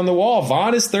writing on the wall.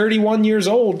 Von is 31 years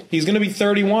old. He's going to be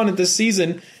 31 at this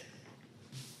season.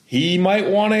 He might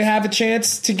want to have a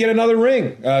chance to get another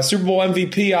ring. Super Bowl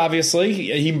MVP,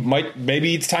 obviously.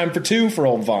 Maybe it's time for 2 for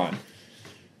old Von.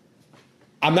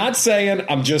 I'm not saying,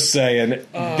 I'm just saying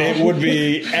it would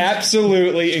be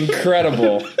absolutely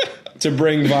incredible to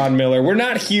bring Von Miller. We're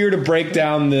not here to break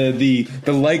down the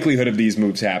likelihood of these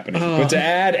moves happening, but to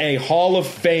add a Hall of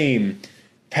Fame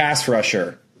pass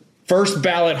rusher, first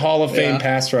ballot Hall of Fame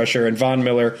pass rusher, and Von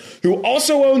Miller, who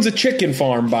also owns a chicken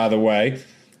farm, by the way.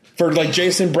 For like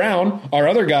Jason Brown, our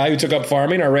other guy who took up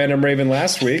farming, our random Raven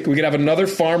last week, we could have another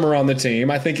farmer on the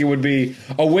team. I think it would be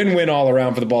a win-win all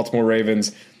around for the Baltimore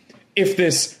Ravens if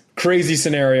this crazy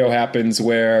scenario happens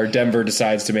where Denver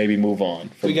decides to maybe move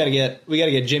on. We got to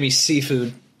get Jimmy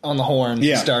Seafood on the horn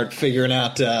to start figuring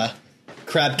out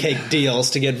crab cake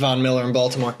deals to get Von Miller in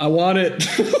Baltimore. I want it.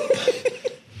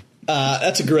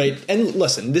 That's a great. And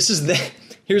listen,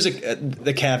 here's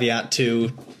the caveat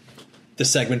to the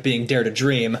segment being Dare to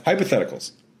Dream.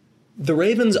 Hypotheticals. The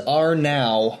Ravens are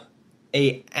now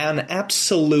an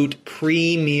absolute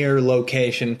premier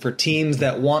location for players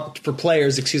that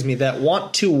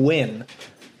want to win.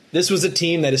 This was a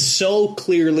team that is so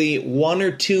clearly 1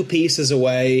 or 2 pieces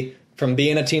away from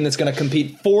being a team that's going to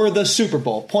compete for the Super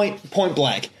Bowl, point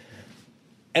blank.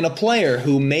 And a player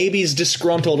who maybe is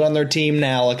disgruntled on their team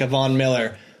now, like a Von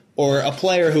Miller, or a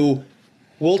player who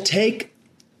will take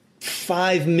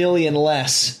 $5 million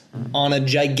less on a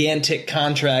gigantic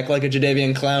contract like a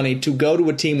Jadeveon Clowney to go to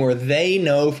a team where they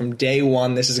know from day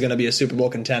one this is going to be a Super Bowl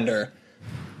contender.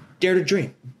 Dare to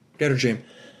dream. Dare to dream.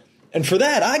 And for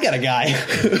that, I got a guy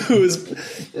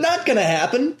who's not going to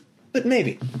happen, but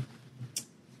maybe.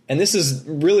 And this is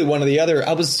really one of the other.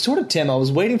 I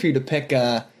was waiting for you to pick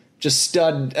just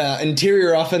stud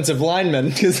interior offensive linemen,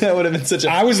 because that would have been such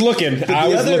a. I was looking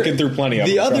through plenty of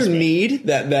them. The other need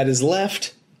that is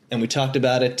left, and we talked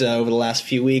about it over the last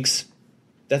few weeks,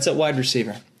 that's at wide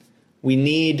receiver. We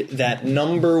need that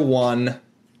number one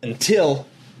until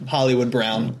Hollywood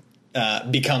Brown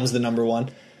becomes the number one.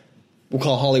 We'll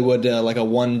call Hollywood like a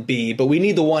 1B, but we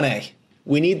need the 1A.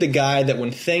 We need the guy that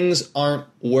when things aren't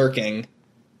working,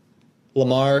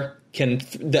 Lamar can.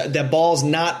 That ball's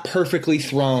not perfectly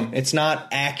thrown. It's not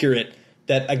accurate.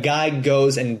 that a guy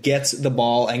goes and gets the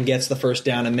ball and gets the first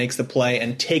down and makes the play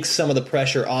and takes some of the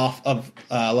pressure off of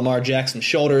Lamar Jackson's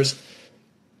shoulders.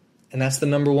 And that's the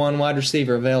number one wide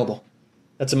receiver available.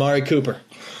 That's Amari Cooper.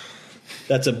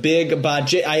 That's a big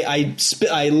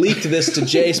I leaked this to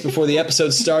Jace before the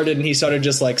episode started, and he started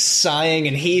just like sighing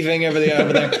and heaving over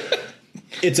there.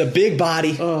 It's a big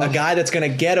body, a guy that's going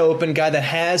to get open, guy that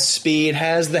has speed,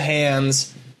 has the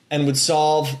hands, and would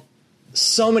solve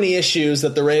so many issues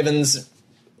that the Ravens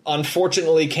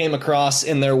unfortunately came across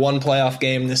in their one playoff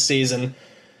game this season.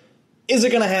 Is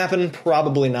it going to happen?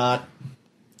 Probably not.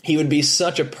 He would be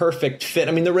such a perfect fit.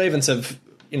 I mean, the Ravens have,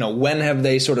 when have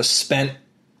they sort of spent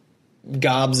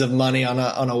gobs of money on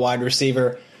a wide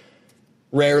receiver?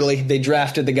 Rarely. They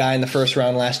drafted the guy in the first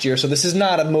round last year, so this is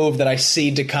not a move that I see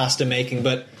DaCosta making,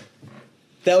 but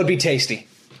that would be tasty.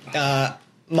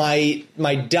 My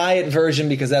diet version,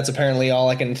 because that's apparently all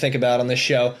I can think about on this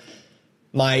show,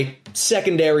 my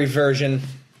secondary version,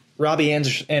 Robbie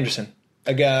Anderson,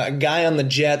 a guy on the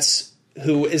Jets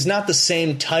who is not the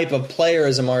same type of player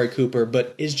as Amari Cooper,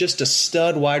 but is just a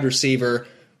stud wide receiver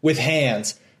with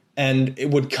hands, and it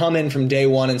would come in from day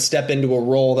one and step into a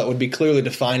role that would be clearly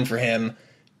defined for him.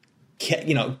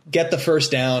 Get the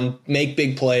first down, make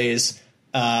big plays,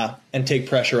 and take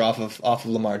pressure off of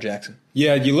Lamar Jackson.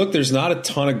 Yeah, you look, there's not a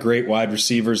ton of great wide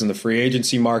receivers in the free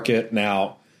agency market.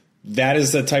 Now, that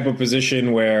is the type of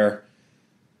position where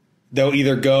they'll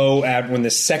either go at when the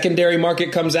secondary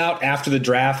market comes out after the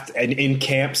draft, and in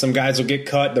camp some guys will get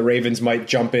cut. The Ravens might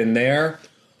jump in there,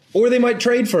 or they might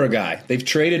trade for a guy. They've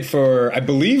traded for, I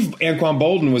believe, Anquan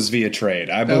Boldin was via trade.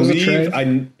 I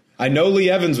know Lee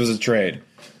Evans was a trade.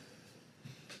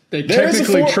 They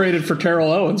technically traded for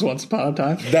Terrell Owens once upon a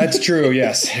time. That's true,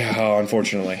 yes. Oh,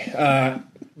 unfortunately.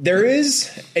 There is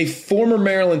a former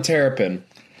Maryland Terrapin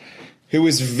who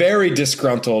is very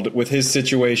disgruntled with his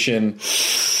situation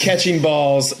catching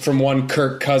balls from one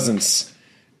Kirk Cousins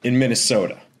in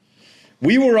Minnesota.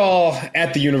 We were all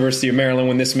at the University of Maryland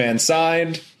when this man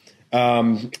signed.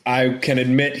 I can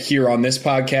admit here on this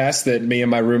podcast that me and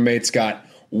my roommates got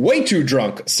way too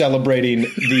drunk celebrating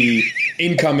the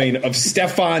incoming of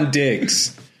Stefon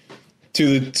Diggs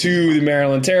to the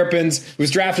Maryland Terrapins. He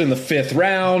was drafted in the 5th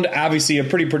round, obviously a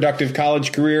pretty productive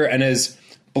college career, and has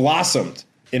blossomed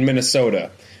in Minnesota,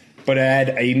 but had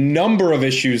a number of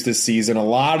issues this season. A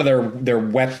lot of their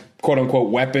quote-unquote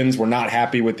weapons were not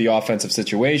happy with the offensive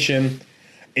situation.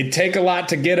 It'd take a lot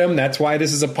to get him. That's why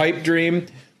this is a pipe dream.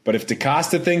 But if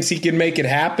DaCosta thinks he can make it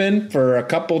happen for a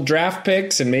couple draft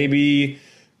picks and maybe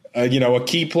a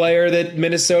key player that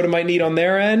Minnesota might need on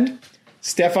their end,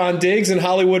 Stefon Diggs and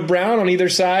Hollywood Brown on either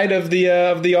side of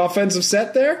the offensive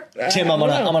set there. Tim, I'm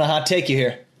gonna hot take you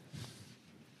here.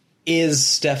 Is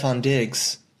Stefon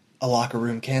Diggs a locker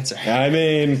room cancer? I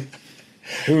mean,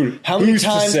 how many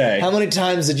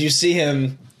times did you see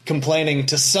him complaining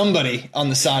to somebody on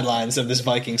the sidelines of this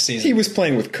Vikings season? He was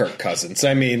playing with Kirk Cousins.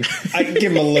 I mean, I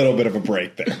give him a little bit of a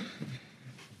break there.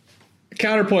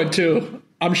 Counterpoint, too.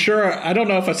 I'm sure, I don't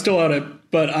know if I still own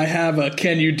it, but I have a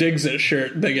Can You Diggs It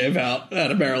shirt they gave out at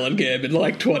a Maryland game in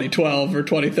like 2012 or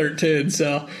 2013,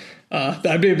 so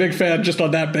I'd be a big fan just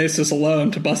on that basis alone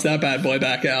to bust that bad boy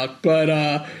back out.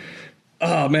 But,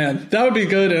 oh, man, that would be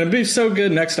good, and it'd be so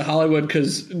good next to Hollywood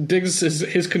because Diggs,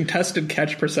 his contested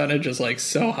catch percentage is like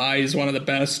so high. He's one of the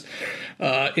best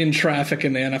in traffic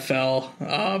in the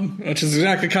NFL, which is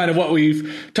exactly kind of what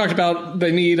we've talked about.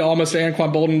 They need almost an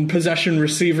Anquan Boldin possession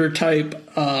receiver type.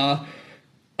 That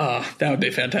would be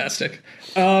fantastic.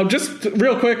 Just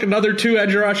real quick, another 2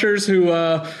 edge rushers who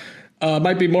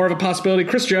might be more of a possibility.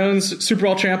 Chris Jones, Super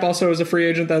Bowl champ, also is a free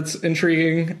agent. That's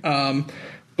intriguing.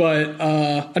 But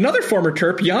another former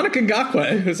Terp, Yannick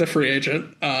Ngakoue, who's a free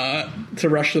agent to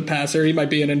rush the passer. He might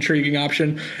be an intriguing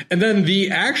option. And then the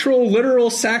actual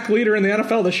literal sack leader in the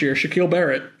NFL this year, Shaquille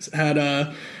Barrett, had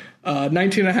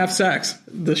 19 and a half sacks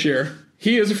this year.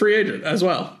 He is a free agent as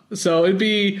well. So it'd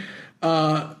be,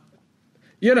 I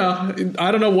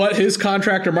don't know what his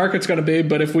contract or market's going to be,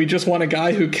 but if we just want a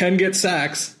guy who can get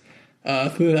sacks,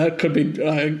 that could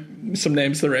be some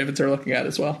names the Ravens are looking at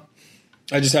as well.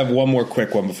 I just have one more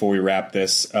quick one before we wrap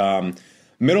this.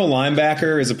 Middle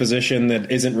linebacker is a position that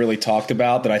isn't really talked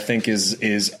about that I think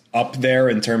is up there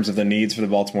in terms of the needs for the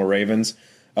Baltimore Ravens.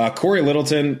 Corey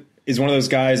Littleton is one of those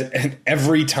guys, and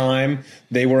every time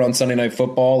they were on Sunday Night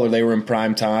Football or they were in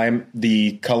prime time,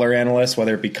 the color analyst,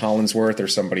 whether it be Collinsworth or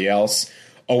somebody else,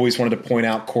 always wanted to point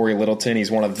out Corey Littleton.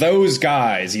 He's one of those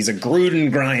guys. He's a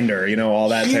Gruden grinder, all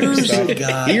that type of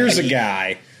stuff. Here's a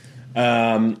guy.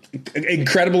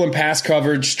 Incredible in pass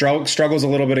coverage, struggles a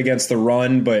little bit against the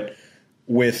run, but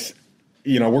with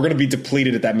we're going to be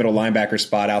depleted at that middle linebacker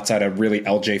spot outside of really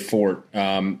LJ Fort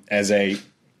as a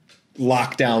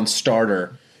lockdown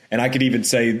starter. And I could even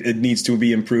say it needs to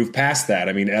be improved past that.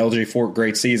 I mean, LJ Fort,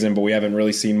 great season, but we haven't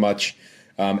really seen much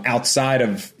outside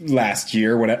of last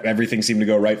year when everything seemed to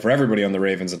go right for everybody on the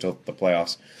Ravens until the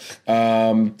playoffs.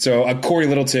 So Corey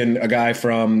Littleton, a guy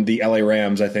from the LA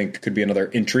Rams, I think could be another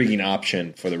intriguing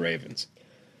option for the Ravens.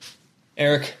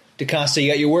 Eric DeCosta,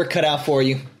 you got your work cut out for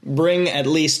you. Bring at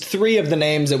least 3 of the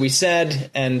names that we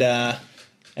said, and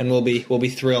we'll be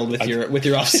thrilled with your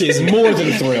offseason. More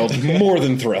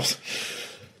than thrilled.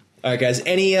 All right, guys.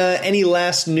 Any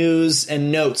last news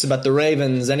and notes about the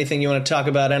Ravens? Anything you want to talk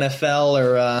about NFL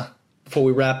or before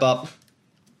we wrap up?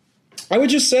 I would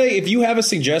just say if you have a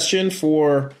suggestion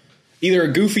for either a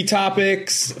goofy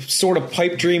topics, sort of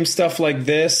pipe dream stuff like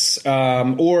this,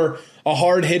 or a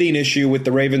hard-hitting issue with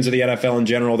the Ravens or the NFL in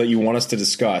general that you want us to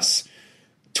discuss,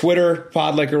 Twitter,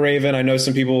 Pod Like a Raven. I know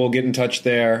some people will get in touch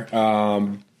there.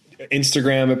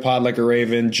 Instagram at Pod Like a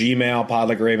Raven. Gmail,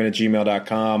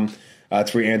 podlikearaven@gmail.com.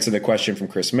 That's where we answer the question from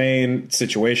Chris Main,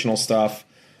 situational stuff.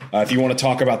 If you want to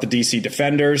talk about the DC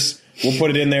Defenders, we'll put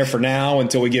it in there for now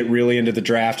until we get really into the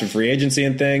draft and free agency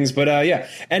and things. But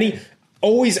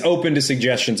always open to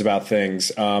suggestions about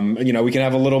things. We can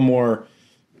have a little more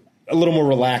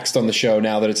relaxed on the show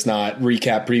now that it's not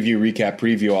recap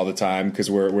preview all the time because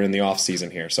we're in the off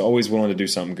season here. So always willing to do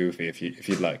something goofy if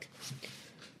you'd like.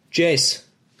 Jace,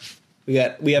 we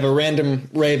have a random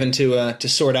Raven to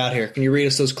sort out here. Can you read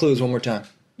us those clues one more time?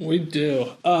 We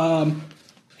do.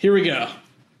 Here we go.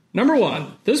 Number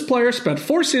 1, this player spent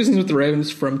 4 seasons with the Ravens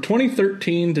from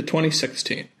 2013 to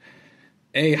 2016.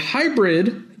 A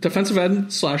hybrid defensive end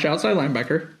 / outside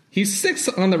linebacker. He's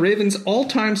 6th on the Ravens'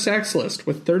 all-time sacks list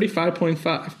with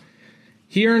 35.5.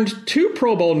 He earned 2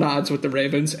 Pro Bowl nods with the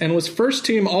Ravens and was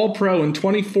first-team All-Pro in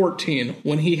 2014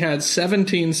 when he had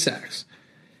 17 sacks.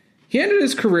 He ended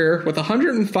his career with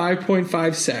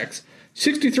 105.5 sacks,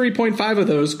 63.5 of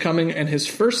those coming in his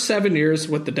first 7 years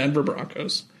with the Denver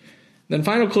Broncos. Then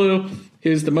final clue, he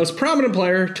is the most prominent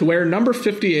player to wear number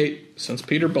 58 since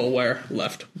Peter Boulware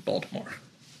left Baltimore.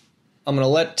 I'm going to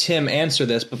let Tim answer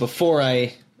this, but before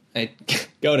I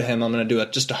go to him, I'm going to do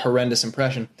just a horrendous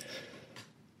impression.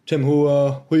 Tim,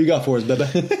 who you got for us, baby?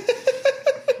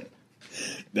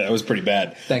 That was pretty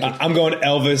bad. Thank you. I'm going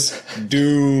Elvis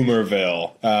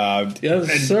Dumervil.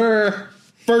 Yes, sir.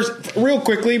 First, real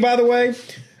quickly, by the way,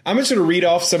 I'm just going to read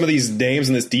off some of these names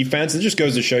in this defense. It just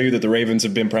goes to show you that the Ravens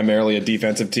have been primarily a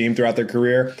defensive team throughout their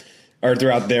career or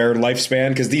throughout their lifespan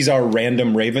because these are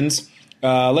random Ravens.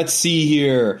 Let's see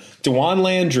here. DeJuan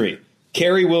Landry,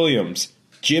 Kerry Williams,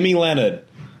 Jimmy Leonard,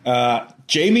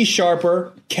 Jamie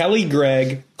Sharper, Kelly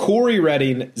Gregg, Corey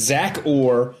Redding, Zach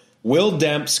Orr, Will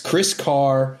Demps, Chris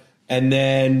Carr, and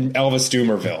then Elvis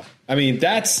Dumervil. I mean,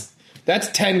 that's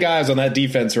 10 guys on that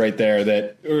defense right there.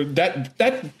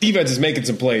 That defense is making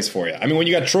some plays for you. I mean, when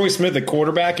you got Troy Smith at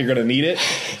quarterback, you're going to need it.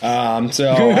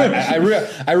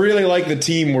 I really like the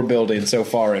team we're building so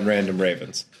far in Random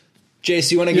Ravens.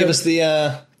 Jace, you want to give us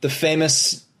the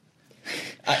famous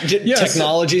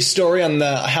technology story on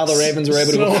how the Ravens were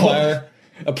able to acquire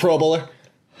a Pro Bowler?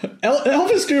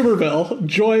 Elvis Dumervil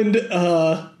joined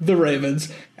the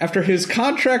Ravens after his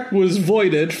contract was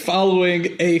voided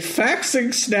following a faxing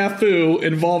snafu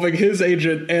involving his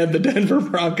agent and the Denver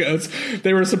Broncos.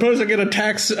 They were supposed to get a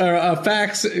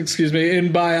fax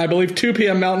in by, I believe, 2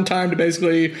 p.m. Mountain Time to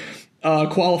basically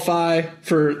qualify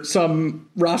for some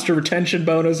roster retention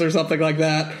bonus or something like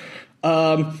that.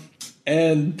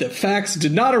 And the fax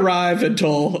did not arrive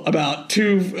until about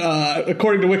 2,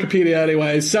 according to Wikipedia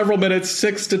anyway, several minutes,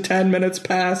 6 to 10 minutes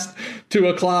past 2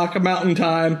 o'clock Mountain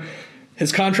Time.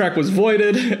 His contract was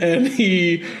voided, and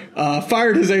he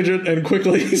fired his agent and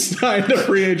quickly signed a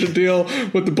free agent deal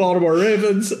with the Baltimore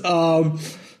Ravens.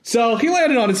 So he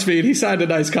landed on his feet. He signed a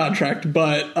nice contract,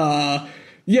 but a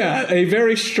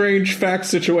very strange fax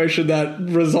situation that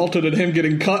resulted in him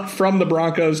getting cut from the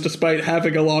Broncos despite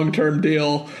having a long-term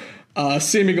deal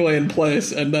seemingly in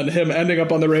place, and then him ending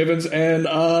up on the Ravens and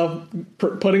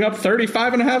putting up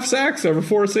 35.5 sacks over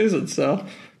 4 seasons. So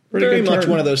very much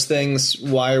one of those things.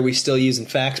 Why are we still using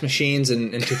fax machines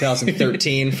in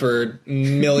 2013 for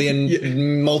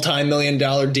multi-million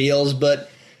dollar deals? But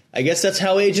I guess that's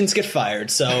how agents get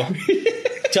fired. So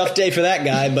tough day for that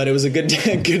guy, but it was a good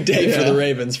day for the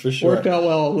Ravens for sure. Worked out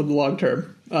well in the long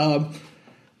term.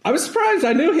 I was surprised.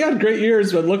 I knew he had great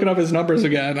years, but looking up his numbers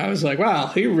again, I was like, wow,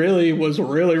 he really was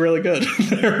really, really good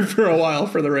there for a while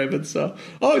for the Ravens. So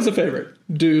always a favorite.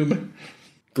 Doom.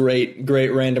 Great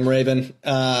random Raven.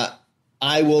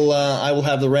 I will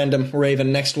have the random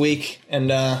Raven next week and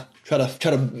try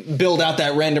Try to build out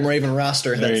that random Raven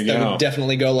roster. That would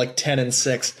definitely go like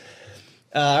 10-6.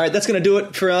 All right, that's going to do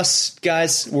it for us,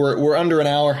 guys. We're under an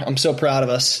hour. I'm so proud of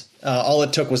us. All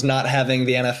it took was not having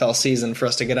the NFL season for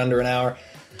us to get under an hour.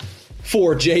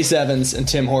 For Jace Evans and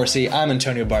Tim Horsey, I'm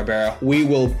Antonio Barbera. We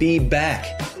will be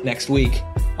back next week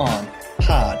on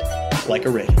Pod Like a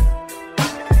Raven.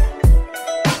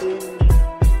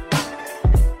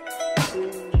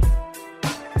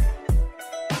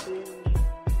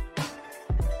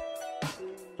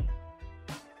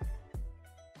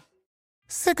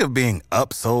 Sick of being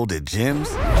upsold at gyms?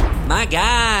 My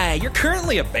guy, you're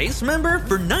currently a base member?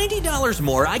 For $90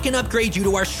 more, I can upgrade you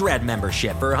to our Shred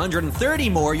membership. For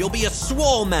 $130 more, you'll be a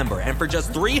Swole member. And for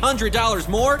just $300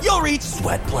 more, you'll reach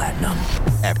Sweat Platinum.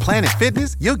 At Planet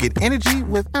Fitness, you'll get energy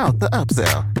without the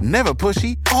upsell. Never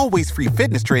pushy, always free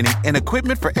fitness training and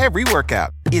equipment for every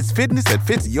workout. It's fitness that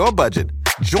fits your budget.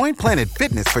 Join Planet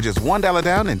Fitness for just $1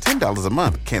 down and $10 a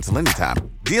month. Cancel anytime.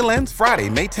 Deal ends Friday,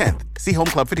 May 10th. See Home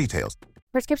Club for details.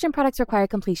 Prescription products require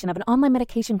completion of an online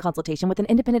medication consultation with an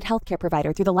independent healthcare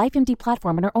provider through the LifeMD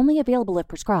platform and are only available if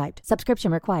prescribed.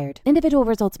 Subscription required. Individual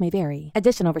results may vary.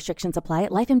 Additional restrictions apply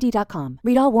at lifemd.com.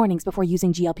 Read all warnings before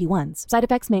using GLP-1s. Side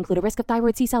effects may include a risk of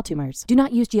thyroid C-cell tumors. Do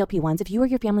not use GLP-1s if you or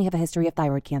your family have a history of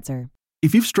thyroid cancer.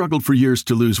 If you've struggled for years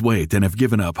to lose weight and have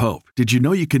given up hope, did you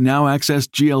know you can now access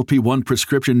GLP-1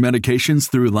 prescription medications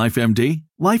through LifeMD?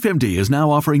 LifeMD is now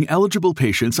offering eligible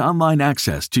patients online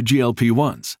access to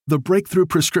GLP-1s, the breakthrough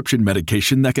prescription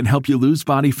medication that can help you lose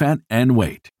body fat and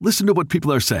weight. Listen to what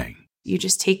people are saying. You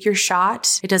just take your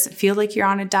shot. It doesn't feel like you're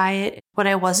on a diet. What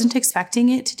I wasn't expecting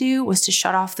it to do was to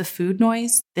shut off the food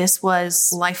noise. This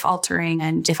was life-altering,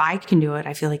 and if I can do it,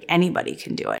 I feel like anybody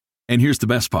can do it. And here's the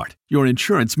best part. Your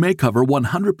insurance may cover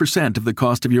 100% of the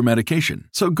cost of your medication.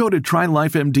 So go to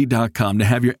TryLifeMD.com to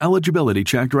have your eligibility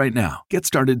checked right now. Get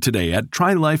started today at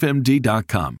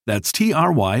TryLifeMD.com. That's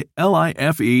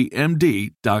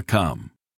TryLifeMD.com.